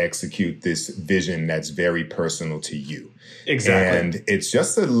you execute this vision that's very personal to you. Exactly. And it's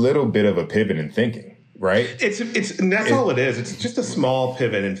just a little bit of a pivot in thinking. Right. And that's all it is. It's just a small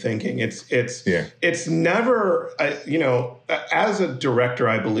pivot in thinking. It's never, as a director,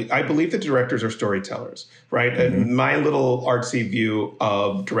 I believe that directors are storytellers, right? And my little artsy view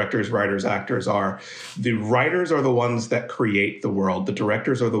of directors, writers, actors are the writers are the ones that create the world. The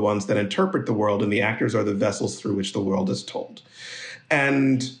directors are the ones that interpret the world, and the actors are the vessels through which the world is told.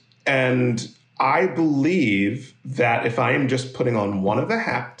 And I believe that if I am just putting on one of the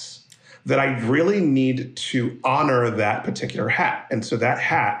hats, that I really need to honor that particular hat. And so that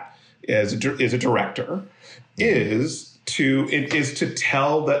hat is a director, is to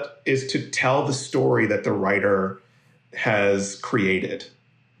tell the story that the writer has created,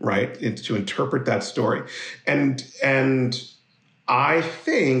 right? It's to interpret that story. And I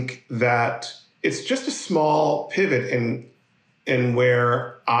think that it's just a small pivot in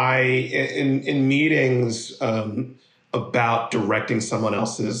where in meetings about directing someone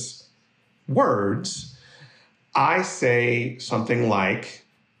else's words, I say something like,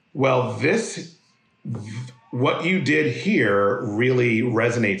 well, what you did here really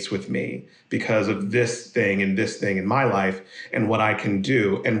resonates with me because of this thing in my life and what I can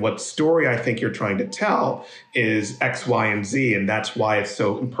do. And what story I think you're trying to tell is X, Y, and Z. And that's why it's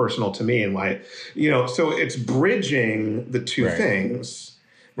so impersonal to me and why, so it's bridging the two things.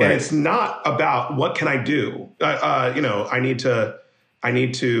 Right. And it's not about what can I do? I need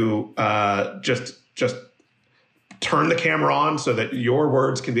to just turn the camera on so that your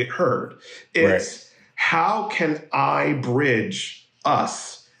words can be heard. It's how can I bridge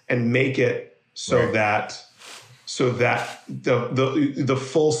us and make it so that the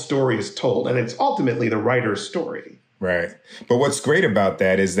full story is told, and it's ultimately the writer's story. Right. But what's great about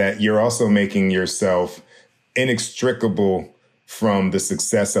that is that you're also making yourself inextricable from the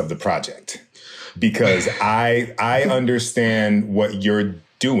success of the project, because I understand what you're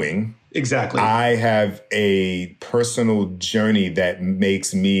doing. Exactly. I have a personal journey that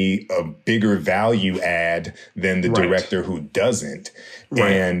makes me a bigger value add than the director who doesn't.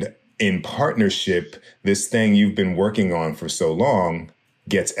 Right. And in partnership, this thing you've been working on for so long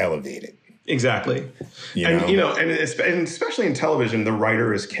gets elevated. Exactly. And especially in television, the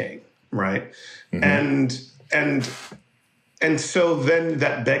writer is king, right? Mm-hmm. And so then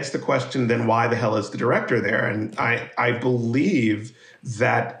that begs the question, then why the hell is the director there? And I believe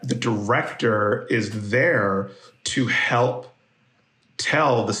that the director is there to help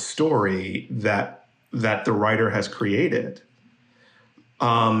tell the story that the writer has created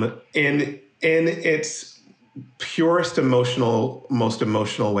in its purest most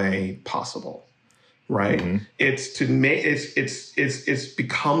emotional way possible, right? Mm-hmm. It's to make it's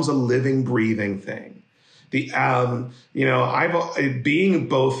becomes a living, breathing thing. I've being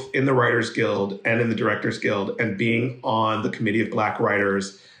both in the Writers Guild and in the Directors Guild, and being on the Committee of Black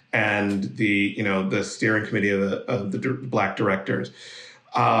Writers and the steering committee of the Black directors.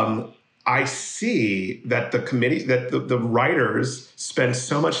 I see that the writers spend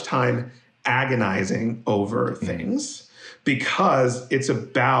so much time agonizing over things because it's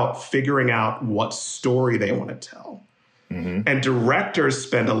about figuring out what story they want to tell. Mm-hmm. And directors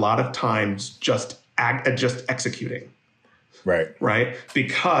spend a lot of time just executing. Right.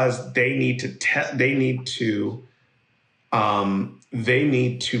 Because they need to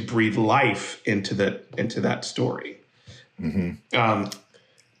breathe life into that story. Mm-hmm.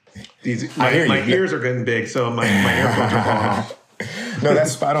 My ears are getting big, so my earphones are falling off. No,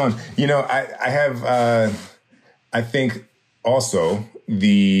 that's spot on. I have, I think also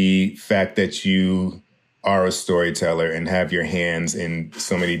the fact that you are a storyteller and have your hands in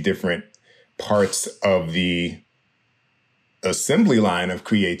so many different parts of the assembly line of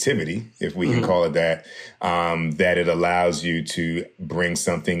creativity, if we can call it that, that it allows you to bring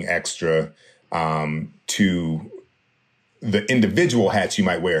something extra to the individual hats you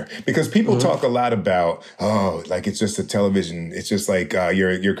might wear. Because people talk a lot about, like it's just a television. It's just like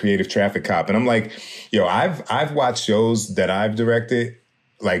your creative traffic cop. And I'm like, I've watched shows that I've directed,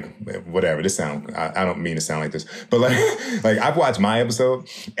 like whatever this sound. I don't mean to sound like this, but like I've watched my episode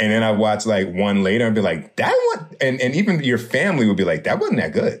and then I watched like one later and be like, that one, and even your family would be like, that wasn't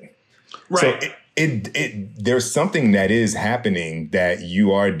that good. Right. So there's something that is happening that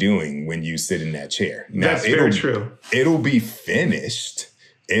you are doing when you sit in that chair. Now, that's very true. It'll be finished.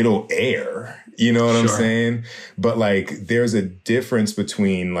 It'll air. You know what I'm saying? But like, there's a difference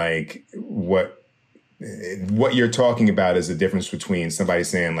between like what you're talking about is the difference between somebody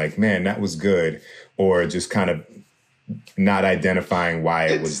saying like, man, that was good, or just kind of not identifying why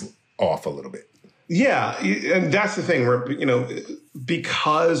it was off a little bit. Yeah. And that's the thing where,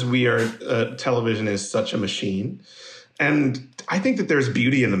 because television is such a machine, and I think that there's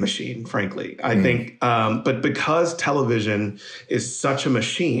beauty in the machine, frankly. I think, but because television is such a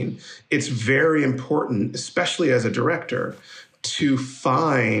machine, it's very important, especially as a director, to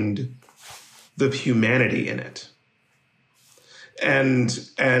find the humanity in it. And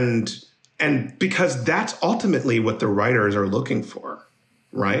because that's ultimately what the writers are looking for,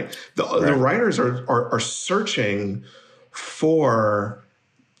 right? The writers are searching for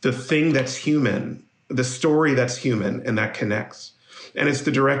the thing that's human, the story that's human and that connects. And it's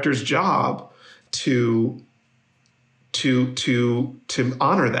the director's job to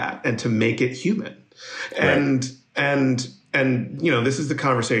honor that and to make it human. And this is the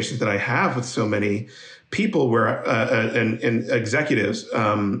conversations that I have with so many people where and executives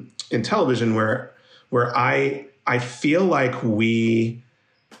in television where I feel like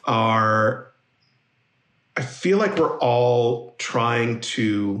we're all trying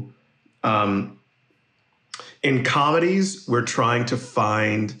to in comedies, we're trying to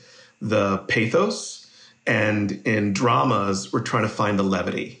find the pathos, and in dramas, we're trying to find the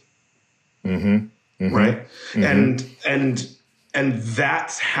levity. Mm-hmm. Mm-hmm. Right. Mm-hmm. And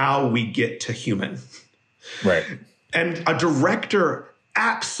that's how we get to human. Right. And a director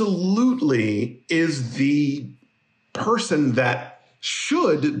absolutely is the person that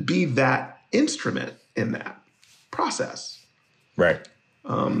should be that instrument in that process. Right.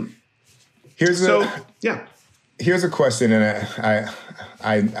 Here's a question, and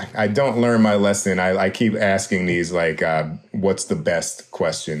I don't learn my lesson. I keep asking these, like, what's the best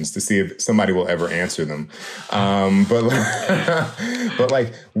questions to see if somebody will ever answer them. But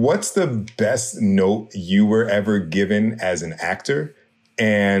like, what's the best note you were ever given as an actor?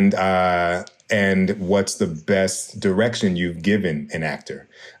 And what's the best direction you've given an actor?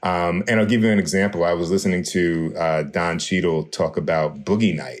 And I'll give you an example. I was listening to Don Cheadle talk about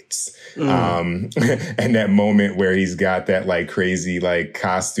Boogie Nights. And that moment where he's got that like crazy like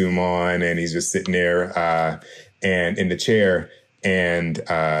costume on and he's just sitting there and in the chair. And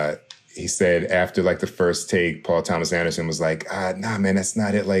he said after like the first take, Paul Thomas Anderson was like, nah, man, that's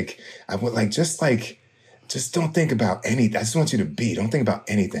not it. Like, I would just don't think about anything. I just want you to don't think about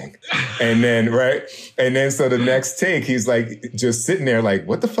anything. And then, right. And then, so the next take, he's like, just sitting there like,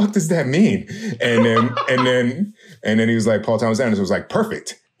 what the fuck does that mean? And then he was like, Paul Thomas Anderson was like,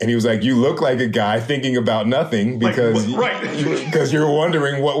 perfect. And he was like, you look like a guy thinking about nothing because, because you're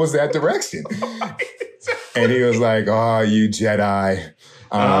wondering what was that direction. And he was like, oh, you Jedi.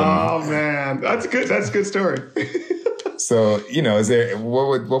 Oh man, that's good. That's a good story. So, is there,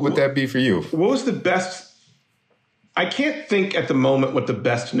 what would that be for you? What was the best? I can't think at the moment what the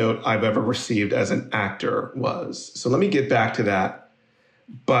best note I've ever received as an actor was. So let me get back to that.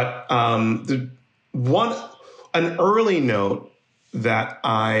 But an early note that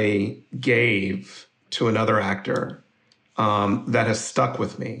I gave to another actor that has stuck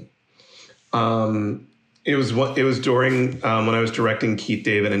with me. It was during when I was directing Keith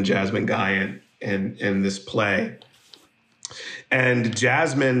David and Jasmine Guy in this play. And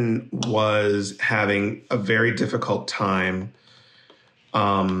Jasmine was having a very difficult time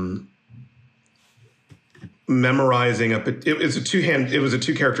memorizing it was a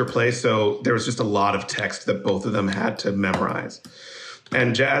two-character play, so there was just a lot of text that both of them had to memorize.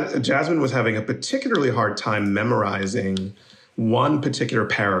 And Jasmine was having a particularly hard time memorizing one particular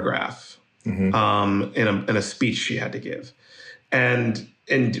paragraph in a speech she had to give. And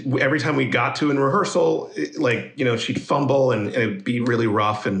every time we got to in rehearsal, she'd fumble and it would be really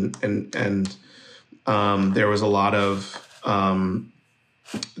rough. And there was a lot of,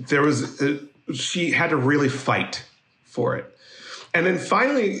 she had to really fight for it. And then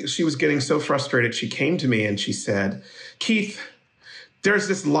finally she was getting so frustrated. She came to me and she said, Keith, there's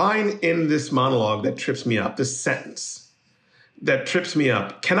this line in this monologue that trips me up, this sentence that trips me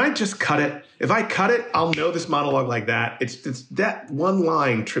up. Can I just cut it? If I cut it, I'll know this monologue like that. It's that one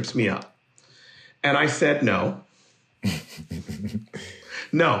line trips me up. And I said, no.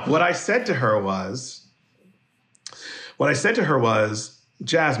 No, what I said to her was,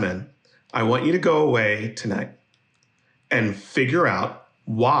 Jasmine, I want you to go away tonight and figure out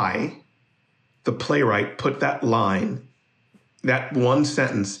why the playwright put that line, that one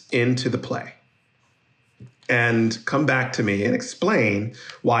sentence into the play. And come back to me and explain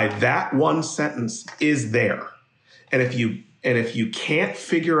why that one sentence is there. And if you can't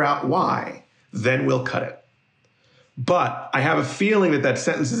figure out why, then we'll cut it. But I have a feeling that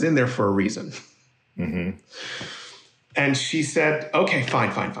sentence is in there for a reason. Mm-hmm. And she said, okay,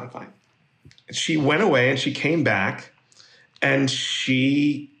 fine. She went away and she came back and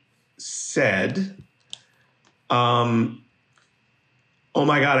she said, oh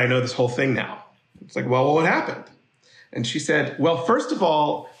my God, I know this whole thing now. It's like, well, what happened? And she said, well, first of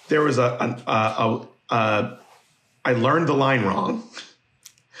all, there was I learned the line wrong.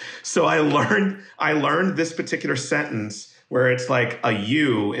 So I learned this particular sentence where it's like a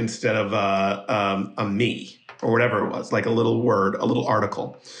you instead of a me or whatever it was, like a little word, a little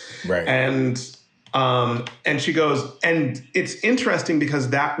article. Right. And she goes, and it's interesting because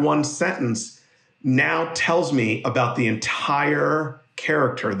that one sentence now tells me about the entire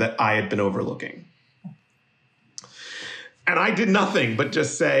character that I had been overlooking. And I did nothing but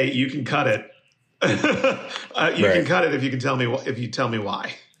just say, you can cut it. You can cut it if you tell me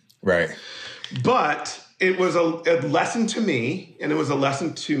why. Right. But it was a lesson to me, and it was a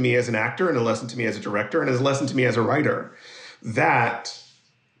lesson to me as an actor, and a lesson to me as a director, and a lesson to me as a writer, that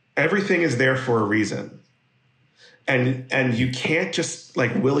everything is there for a reason. And you can't just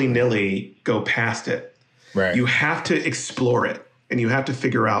like willy-nilly go past it. Right. You have to explore it, and you have to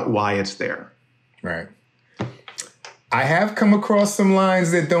figure out why it's there. Right. I have come across some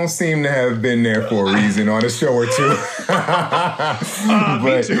lines that don't seem to have been there for a reason on a show or two.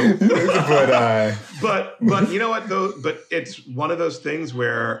 Me too. But you know what though? But it's one of those things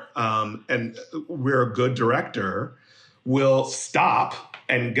where, and where a good director will stop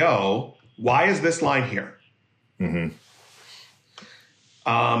and go, "Why is this line here?" Mm-hmm.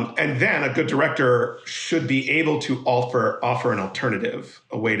 And then a good director should be able to offer an alternative,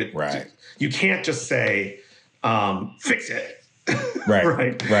 a way to. Right. You can't just say, fix it.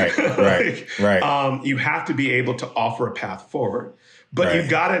 Right. You have to be able to offer a path forward, but you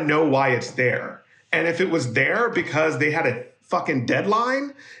got to know why it's there. And if it was there because they had a fucking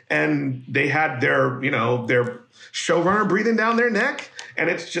deadline and they had their showrunner breathing down their neck and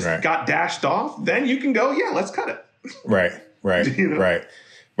it's just got dashed off, then you can go, yeah, let's cut it. Right. Right.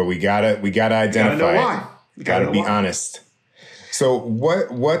 But we gotta identify. Gotta know why. Gotta be honest. So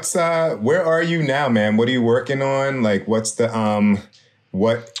what's where are you now, man? What are you working on? Like, what's the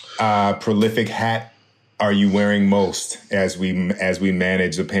what prolific hat are you wearing most as we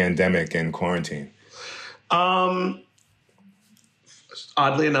manage the pandemic and quarantine?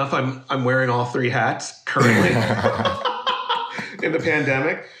 Oddly enough, I'm wearing all three hats currently in the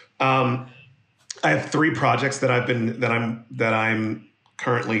pandemic. I have three projects that I'm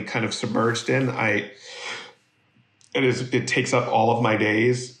currently kind of submerged in. It takes up all of my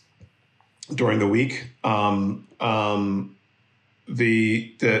days during the week. On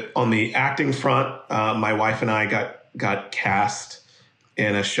the acting front, my wife and I got cast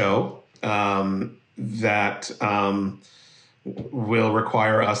in a show that will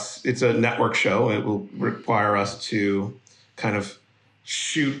require us. It's a network show. It will require us to kind of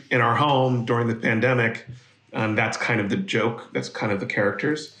shoot in our home during the pandemic, and that's kind of the joke. That's kind of the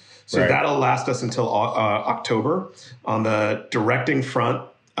characters. So that'll last us until October. On the directing front,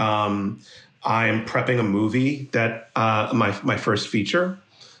 I'm prepping a movie that my first feature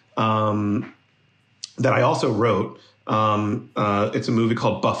that I also wrote. It's a movie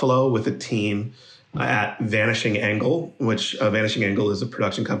called Buffalo with a team at Vanishing Angle, which Vanishing Angle is a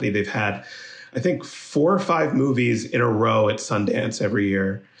production company. They've had, I think, 4 or 5 movies in a row at Sundance every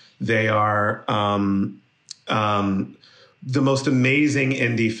year. They are the most amazing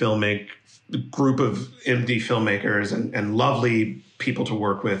group of indie filmmakers and lovely people to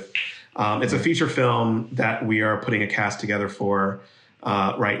work with. It's a feature film that we are putting a cast together for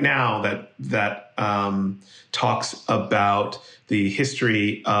right now that talks about the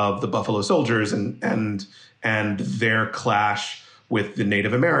history of the Buffalo Soldiers and their clash with the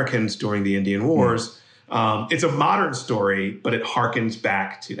Native Americans during the Indian Wars. It's a modern story, but it harkens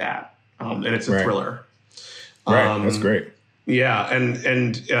back to that, and it's a thriller. That's great. Yeah,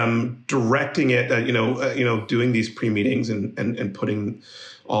 and directing it, doing these pre-meetings and putting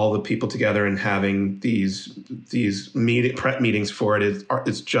all the people together and having these prep meetings for it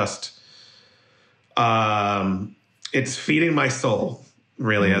is just it's feeding my soul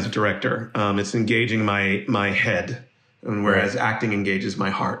really as a director. It's engaging my head, and whereas acting engages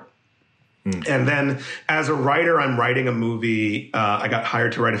my heart. And then as a writer, I'm writing a movie. I got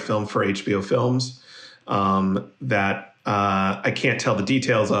hired to write a film for HBO Films that I can't tell the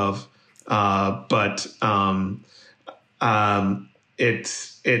details of, but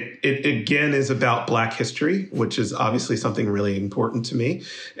it again is about Black history, which is obviously something really important to me,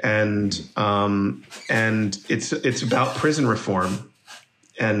 and it's about prison reform,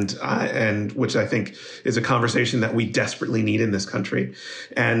 and which I think is a conversation that we desperately need in this country.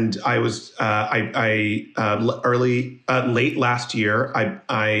 And I was late last year,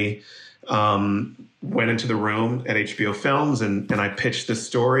 I went into the room at HBO Films and I pitched this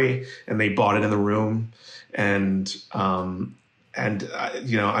story, and they bought it in the room. And I've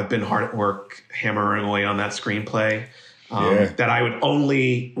been hard at work hammering away on that screenplay that I would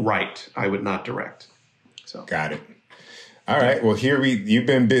only write. I would not direct. So got it. All right. Well, you've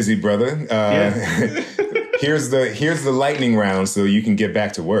been busy, brother. Here's the lightning round so you can get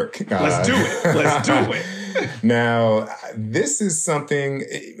back to work. Let's do it. Now, this is something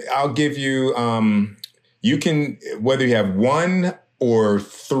I'll give you. You can, whether you have 1 or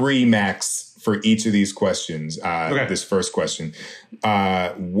 3 max for each of these questions. This first question,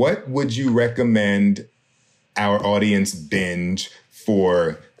 what would you recommend our audience binge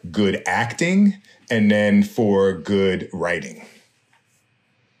for good acting and then for good writing?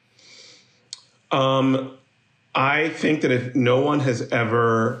 I think that if no one has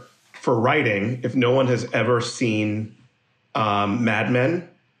ever seen Mad Men,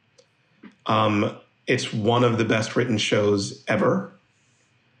 it's one of the best written shows ever.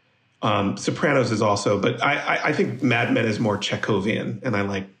 Sopranos is also, but I think Mad Men is more Chekhovian, and I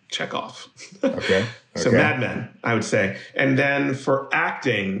like Chekhov. Okay. So Mad Men, I would say. And then for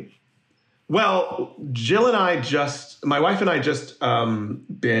acting, well, my wife and I just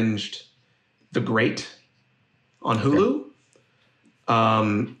binged The Great on Hulu.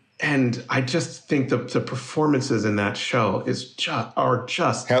 Okay. And I just think the performances in that show are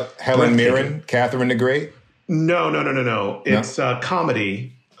just Helen Mirren, Catherine the Great? No. It's a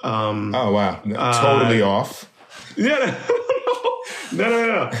comedy. Oh, wow. Totally off. No.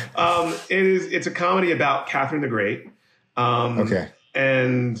 It's a comedy about Catherine the Great.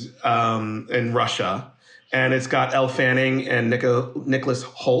 in Russia, and it's got Elle Fanning and Nicholas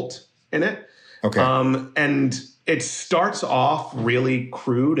Hoult in it. Okay. And it starts off really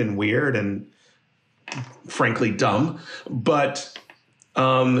crude and weird and frankly dumb, but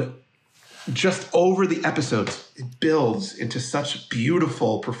just over the episodes, it builds into such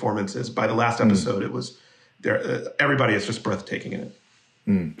beautiful performances. By the last episode, it was there. Everybody is just breathtaking in it.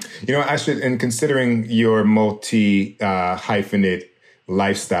 You know, I should, in considering your multi-hyphenate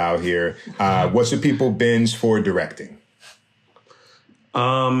lifestyle here, what should people binge for directing?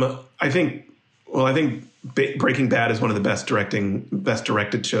 I think Breaking Bad is one of the best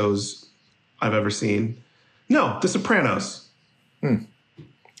directed shows I've ever seen. No, The Sopranos.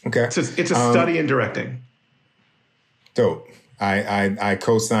 Okay. It's a study in directing. Dope. I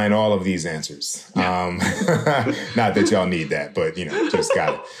co-sign all of these answers. Not that y'all need that, but just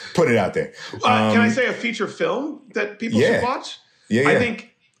gotta put it out there. Can I say a feature film that people should watch? Yeah. I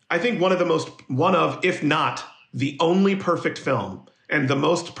think one of, if not the only perfect film, and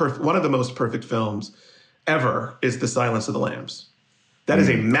one of the most perfect films ever, is The Silence of the Lambs. That is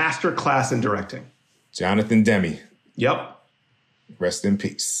a master class in directing. Jonathan Demme. Yep. Rest in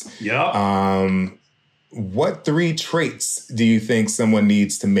peace. Yep. What 3 traits do you think someone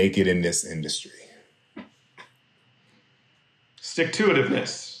needs to make it in this industry?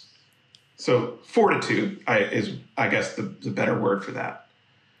 Stick-to-itiveness. So fortitude is, I guess, the better word for that.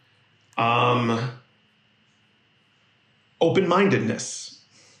 Open-mindedness.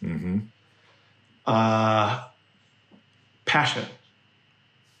 Passion.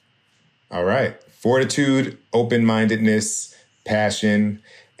 All right. Fortitude, open-mindedness, passion.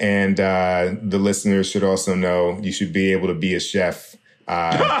 And the listeners should also know you should be able to be a chef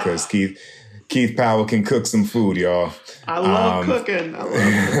because Keith Powell can cook some food, y'all. I love cooking.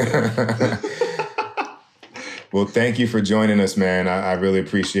 Well, thank you for joining us, man. I really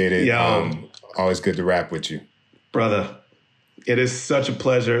appreciate it. Always good to rap with you. Brother, it is such a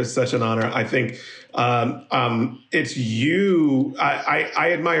pleasure. It's such an honor. I think it's you.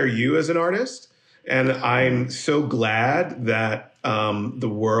 I admire you as an artist, and I'm so glad that the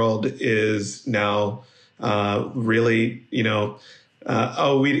world is now really, we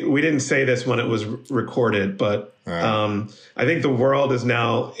didn't say this when it was recorded, but I think the world is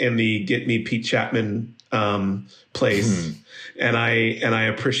now in the Get Me Pete Chapman place, and I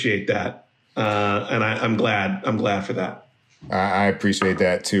appreciate that, and I'm glad for that. I appreciate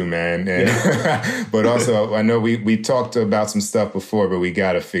that too, man. And, but also, I know we talked about some stuff before, but we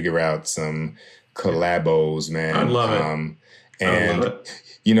got to figure out some collabos, man. I love it. And,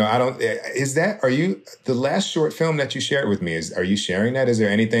 are you, the last short film that you shared with me, are you sharing that? Is there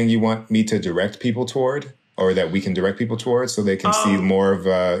anything you want me to direct people toward, or that we can direct people toward so they can see more of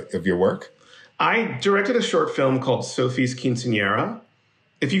your work? I directed a short film called Sophie's Quinceañera.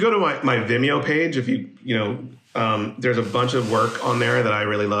 If you go to my Vimeo page, there's a bunch of work on there that I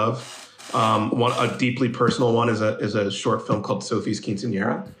really love. A deeply personal one is a short film called Sophie's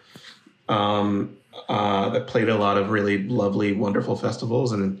Quinceañera. That played a lot of really lovely, wonderful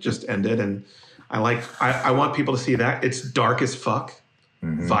festivals, and it just ended. And I want people to see that. It's dark as fuck,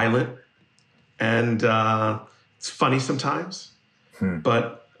 violent, and it's funny sometimes.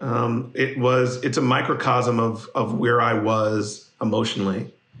 But it's a microcosm of where I was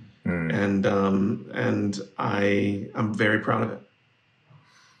emotionally, and I'm very proud of it.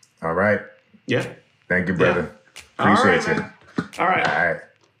 All right. Yeah. Thank you, brother. Yeah. Appreciate you. Man. All right.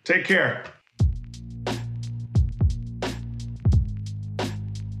 Take care.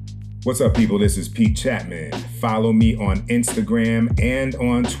 What's up, people? This is Pete Chapman. Follow me on Instagram and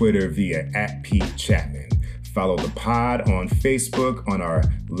on Twitter via @PeteChapman. Follow the pod on Facebook on our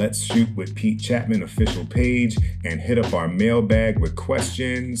Let's Shoot with Pete Chapman official page, and hit up our mailbag with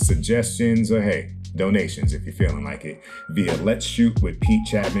questions, suggestions, or donations if you're feeling like it, via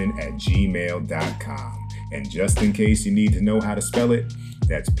letsshootwithpetechapman@gmail.com. And just in case you need to know how to spell it,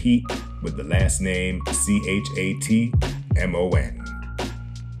 that's Pete with the last name CHATMON.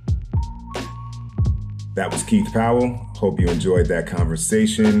 That was Keith Powell. Hope you enjoyed that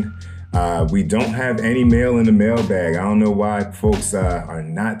conversation. We don't have any mail in the mailbag. I don't know why folks are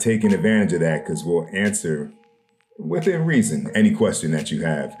not taking advantage of that, because we'll answer within reason any question that you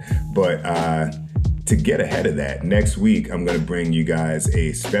have. But to get ahead of that, next week I'm going to bring you guys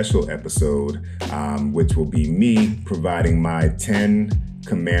a special episode, which will be me providing my 10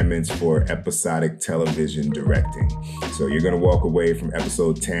 commandments for episodic television directing. So you're going to walk away from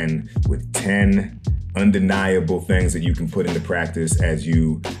episode 10 with 10 undeniable things that you can put into practice as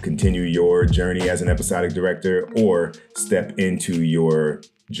you continue your journey as an episodic director or step into your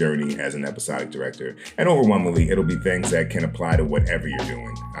journey as an episodic director. And overwhelmingly, it'll be things that can apply to whatever you're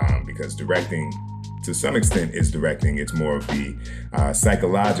doing, because directing, to some extent, is directing. It's more of the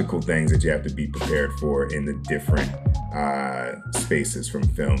psychological things that you have to be prepared for in the different spaces, from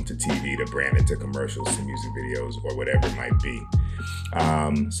film to TV to branded to commercials to music videos or whatever it might be.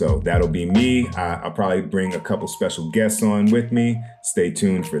 So that'll be me. I'll probably bring a couple special guests on with me. Stay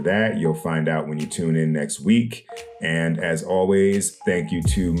tuned for that. You'll find out when you tune in next week. And as always, thank you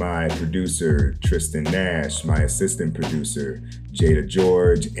to my producer, Tristan Nash, my assistant producer, Jada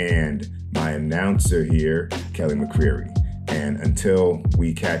George, and my announcer here, Kelly McCreary. And until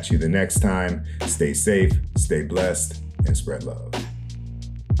we catch you the next time, stay safe, stay blessed, and spread love.